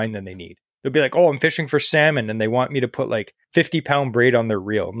heavier line than they need. They'll be like, oh, I'm fishing for salmon, and they want me to put like 50-pound braid on their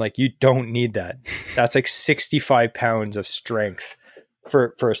reel. I'm like, you don't need that. That's like 65 pounds of strength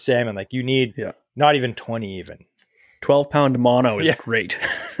for a salmon. Like you need not even 20 even. 12-pound mono is great.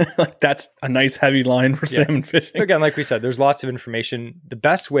 Like that's a nice heavy line for salmon fishing. So again, like we said, there's lots of information. The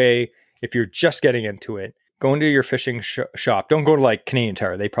best way, if you're just getting into it, go into your fishing shop. Don't go to like Canadian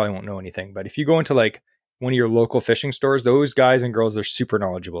Tire. They probably won't know anything. But if you go into like one of your local fishing stores, those guys and girls are super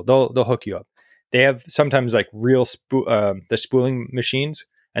knowledgeable. They'll hook you up. They have sometimes like real the spooling machines,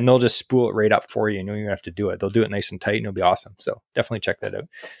 and they'll just spool it right up for you. You don't even have to do it. They'll do it nice and tight, and it'll be awesome. So definitely check that out.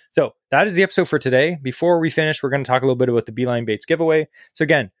 So that is the episode for today. Before we finish, we're going to talk a little bit about the Beeline Baits giveaway. So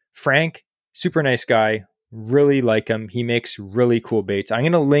again, Frank, super nice guy. Really like him. He makes really cool baits. I'm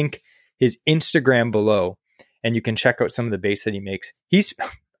going to link his Instagram below, and you can check out some of the baits that he makes.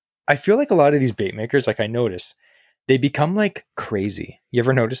 I feel like a lot of these bait makers, like I notice, they become like crazy. You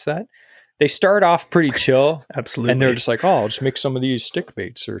ever notice that? They start off pretty chill. Absolutely. And they're just like, oh, I'll just make some of these stick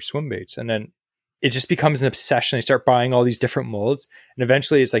baits or swim baits. And then it just becomes an obsession. They start buying all these different molds. And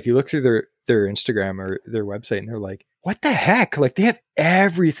eventually it's like you look through their Instagram or their website, and they're like, what the heck? Like they have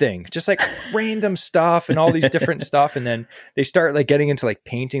everything, just like random stuff and all these different stuff. And then they start like getting into like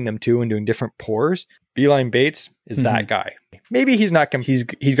painting them too and doing different pours. Beeline Baits is that guy. Maybe he's not. He's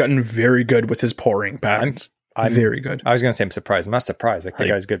gotten very good with his pouring patterns. I'm very good. I was going to say I'm surprised. I'm not surprised. Like the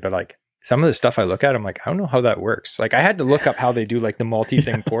guy's good, but like some of the stuff I look at, I'm like, I don't know how that works. Like I had to look up how they do like the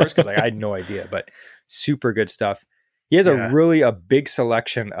multi-thing pours because I had no idea, but super good stuff. He has a big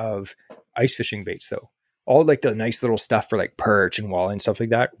selection of ice fishing baits though. All like the nice little stuff for like perch and walleye and stuff like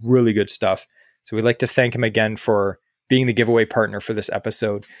that. Really good stuff. So we'd like to thank him again for being the giveaway partner for this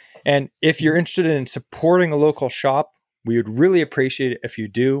episode. And if you're interested in supporting a local shop, We would really appreciate it if you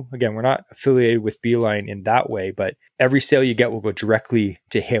do. Again, we're not affiliated with Beeline in that way, but every sale you get will go directly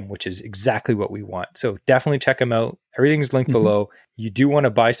to him, which is exactly what we want. So definitely check him out. Everything's linked below. You do want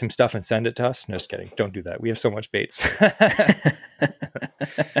to buy some stuff and send it to us? No, just kidding. Don't do that. We have so much baits.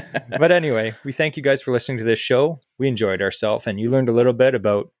 But anyway, we thank you guys for listening to this show. We enjoyed ourselves, and you learned a little bit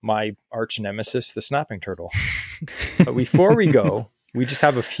about my arch nemesis, the snapping turtle. But before we go, we just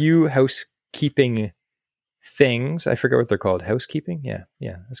have a few housekeeping things. I forget what they're called. Housekeeping? Yeah,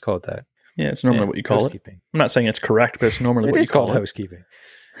 let's call it that. Yeah, it's normally what you call it. I'm not saying it's correct, but it's normally what you call it. It is called housekeeping.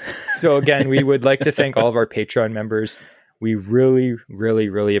 So again, we would like to thank all of our Patreon members. We really, really,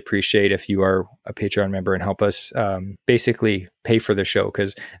 really appreciate if you are a Patreon member and help us basically pay for the show,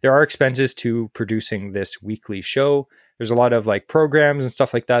 because there are expenses to producing this weekly show. There's a lot of like programs and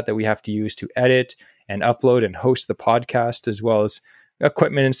stuff like that we have to use to edit and upload and host the podcast, as well as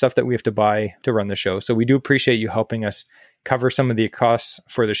equipment and stuff that we have to buy to run the show. So we do appreciate you helping us cover some of the costs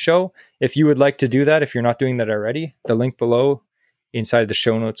for the show. If you would like to do that, if you're not doing that already, the link below inside the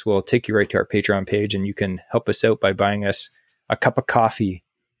show notes will take you right to our Patreon page, and you can help us out by buying us a cup of coffee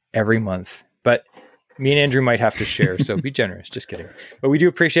every month. But me and Andrew might have to share, so be generous. Just kidding. But we do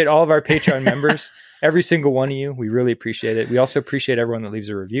appreciate all of our Patreon members, every single one of you. We really appreciate it. We also appreciate everyone that leaves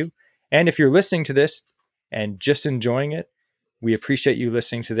a review. And if you're listening to this and just enjoying it, we appreciate you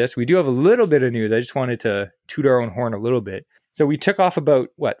listening to this. We do have a little bit of news. I just wanted to toot our own horn a little bit. So we took off about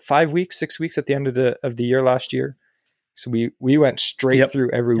 6 weeks at the end of the year last year. So we went straight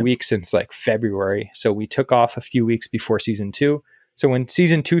through every week since like February. So we took off a few weeks before season 2. So when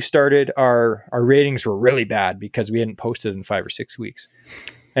season 2 started, our ratings were really bad because we hadn't posted in 5 or 6 weeks.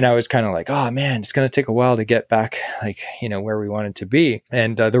 And I was kind of like, oh man, it's going to take a while to get back, like, where we wanted to be.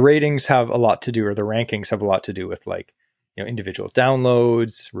 And the ratings have a lot to do, or the rankings have a lot to do with like, individual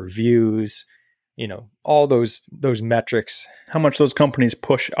downloads, reviews, all those metrics. How much those companies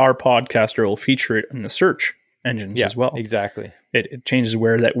push our podcast, or will feature it in the search engines as well. Exactly. It changes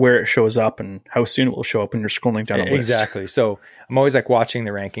where it shows up and how soon it will show up when you're scrolling down a list. Exactly. So I'm always like watching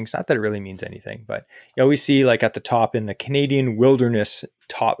the rankings. Not that it really means anything, but you always see like at the top in the Canadian wilderness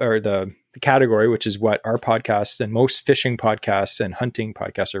top, or the category, which is what our podcasts and most fishing podcasts and hunting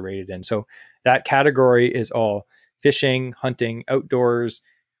podcasts are rated in. So that category is all fishing, hunting, outdoors,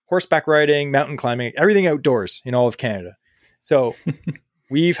 horseback riding, mountain climbing, everything outdoors in all of Canada. So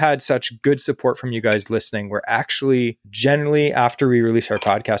we've had such good support from you guys listening. We're actually generally, after we release our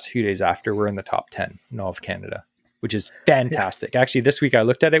podcast, a few days after, we're in the top 10 in all of Canada, which is fantastic. Yeah. Actually, this week I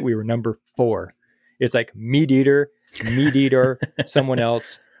looked at it, we were number 4. It's like Meat Eater, someone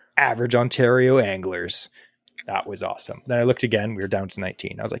else, Average Ontario Anglers. That was awesome. Then I looked again, we were down to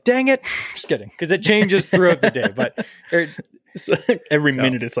 19. I was like, dang it. Just kidding. Because it changes throughout the day. But every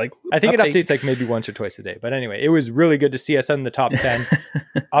minute it's like, I think it updates like maybe once or twice a day. But anyway, it was really good to see us in the top 10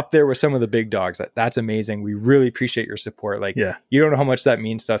 up there with some of the big dogs. That's amazing. We really appreciate your support. Like, you don't know how much that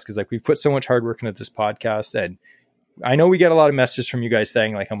means to us, because like we put so much hard work into this podcast, and I know we get a lot of messages from you guys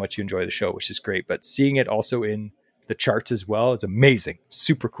saying like how much you enjoy the show, which is great, but seeing it also in the charts as well is amazing.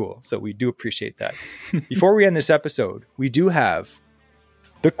 Super cool. So we do appreciate that. Before we end this episode, we do have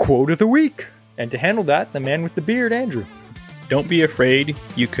the quote of the week. And to handle that, the man with the beard, Andrew. Don't be afraid.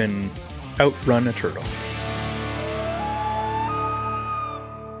 You can outrun a turtle.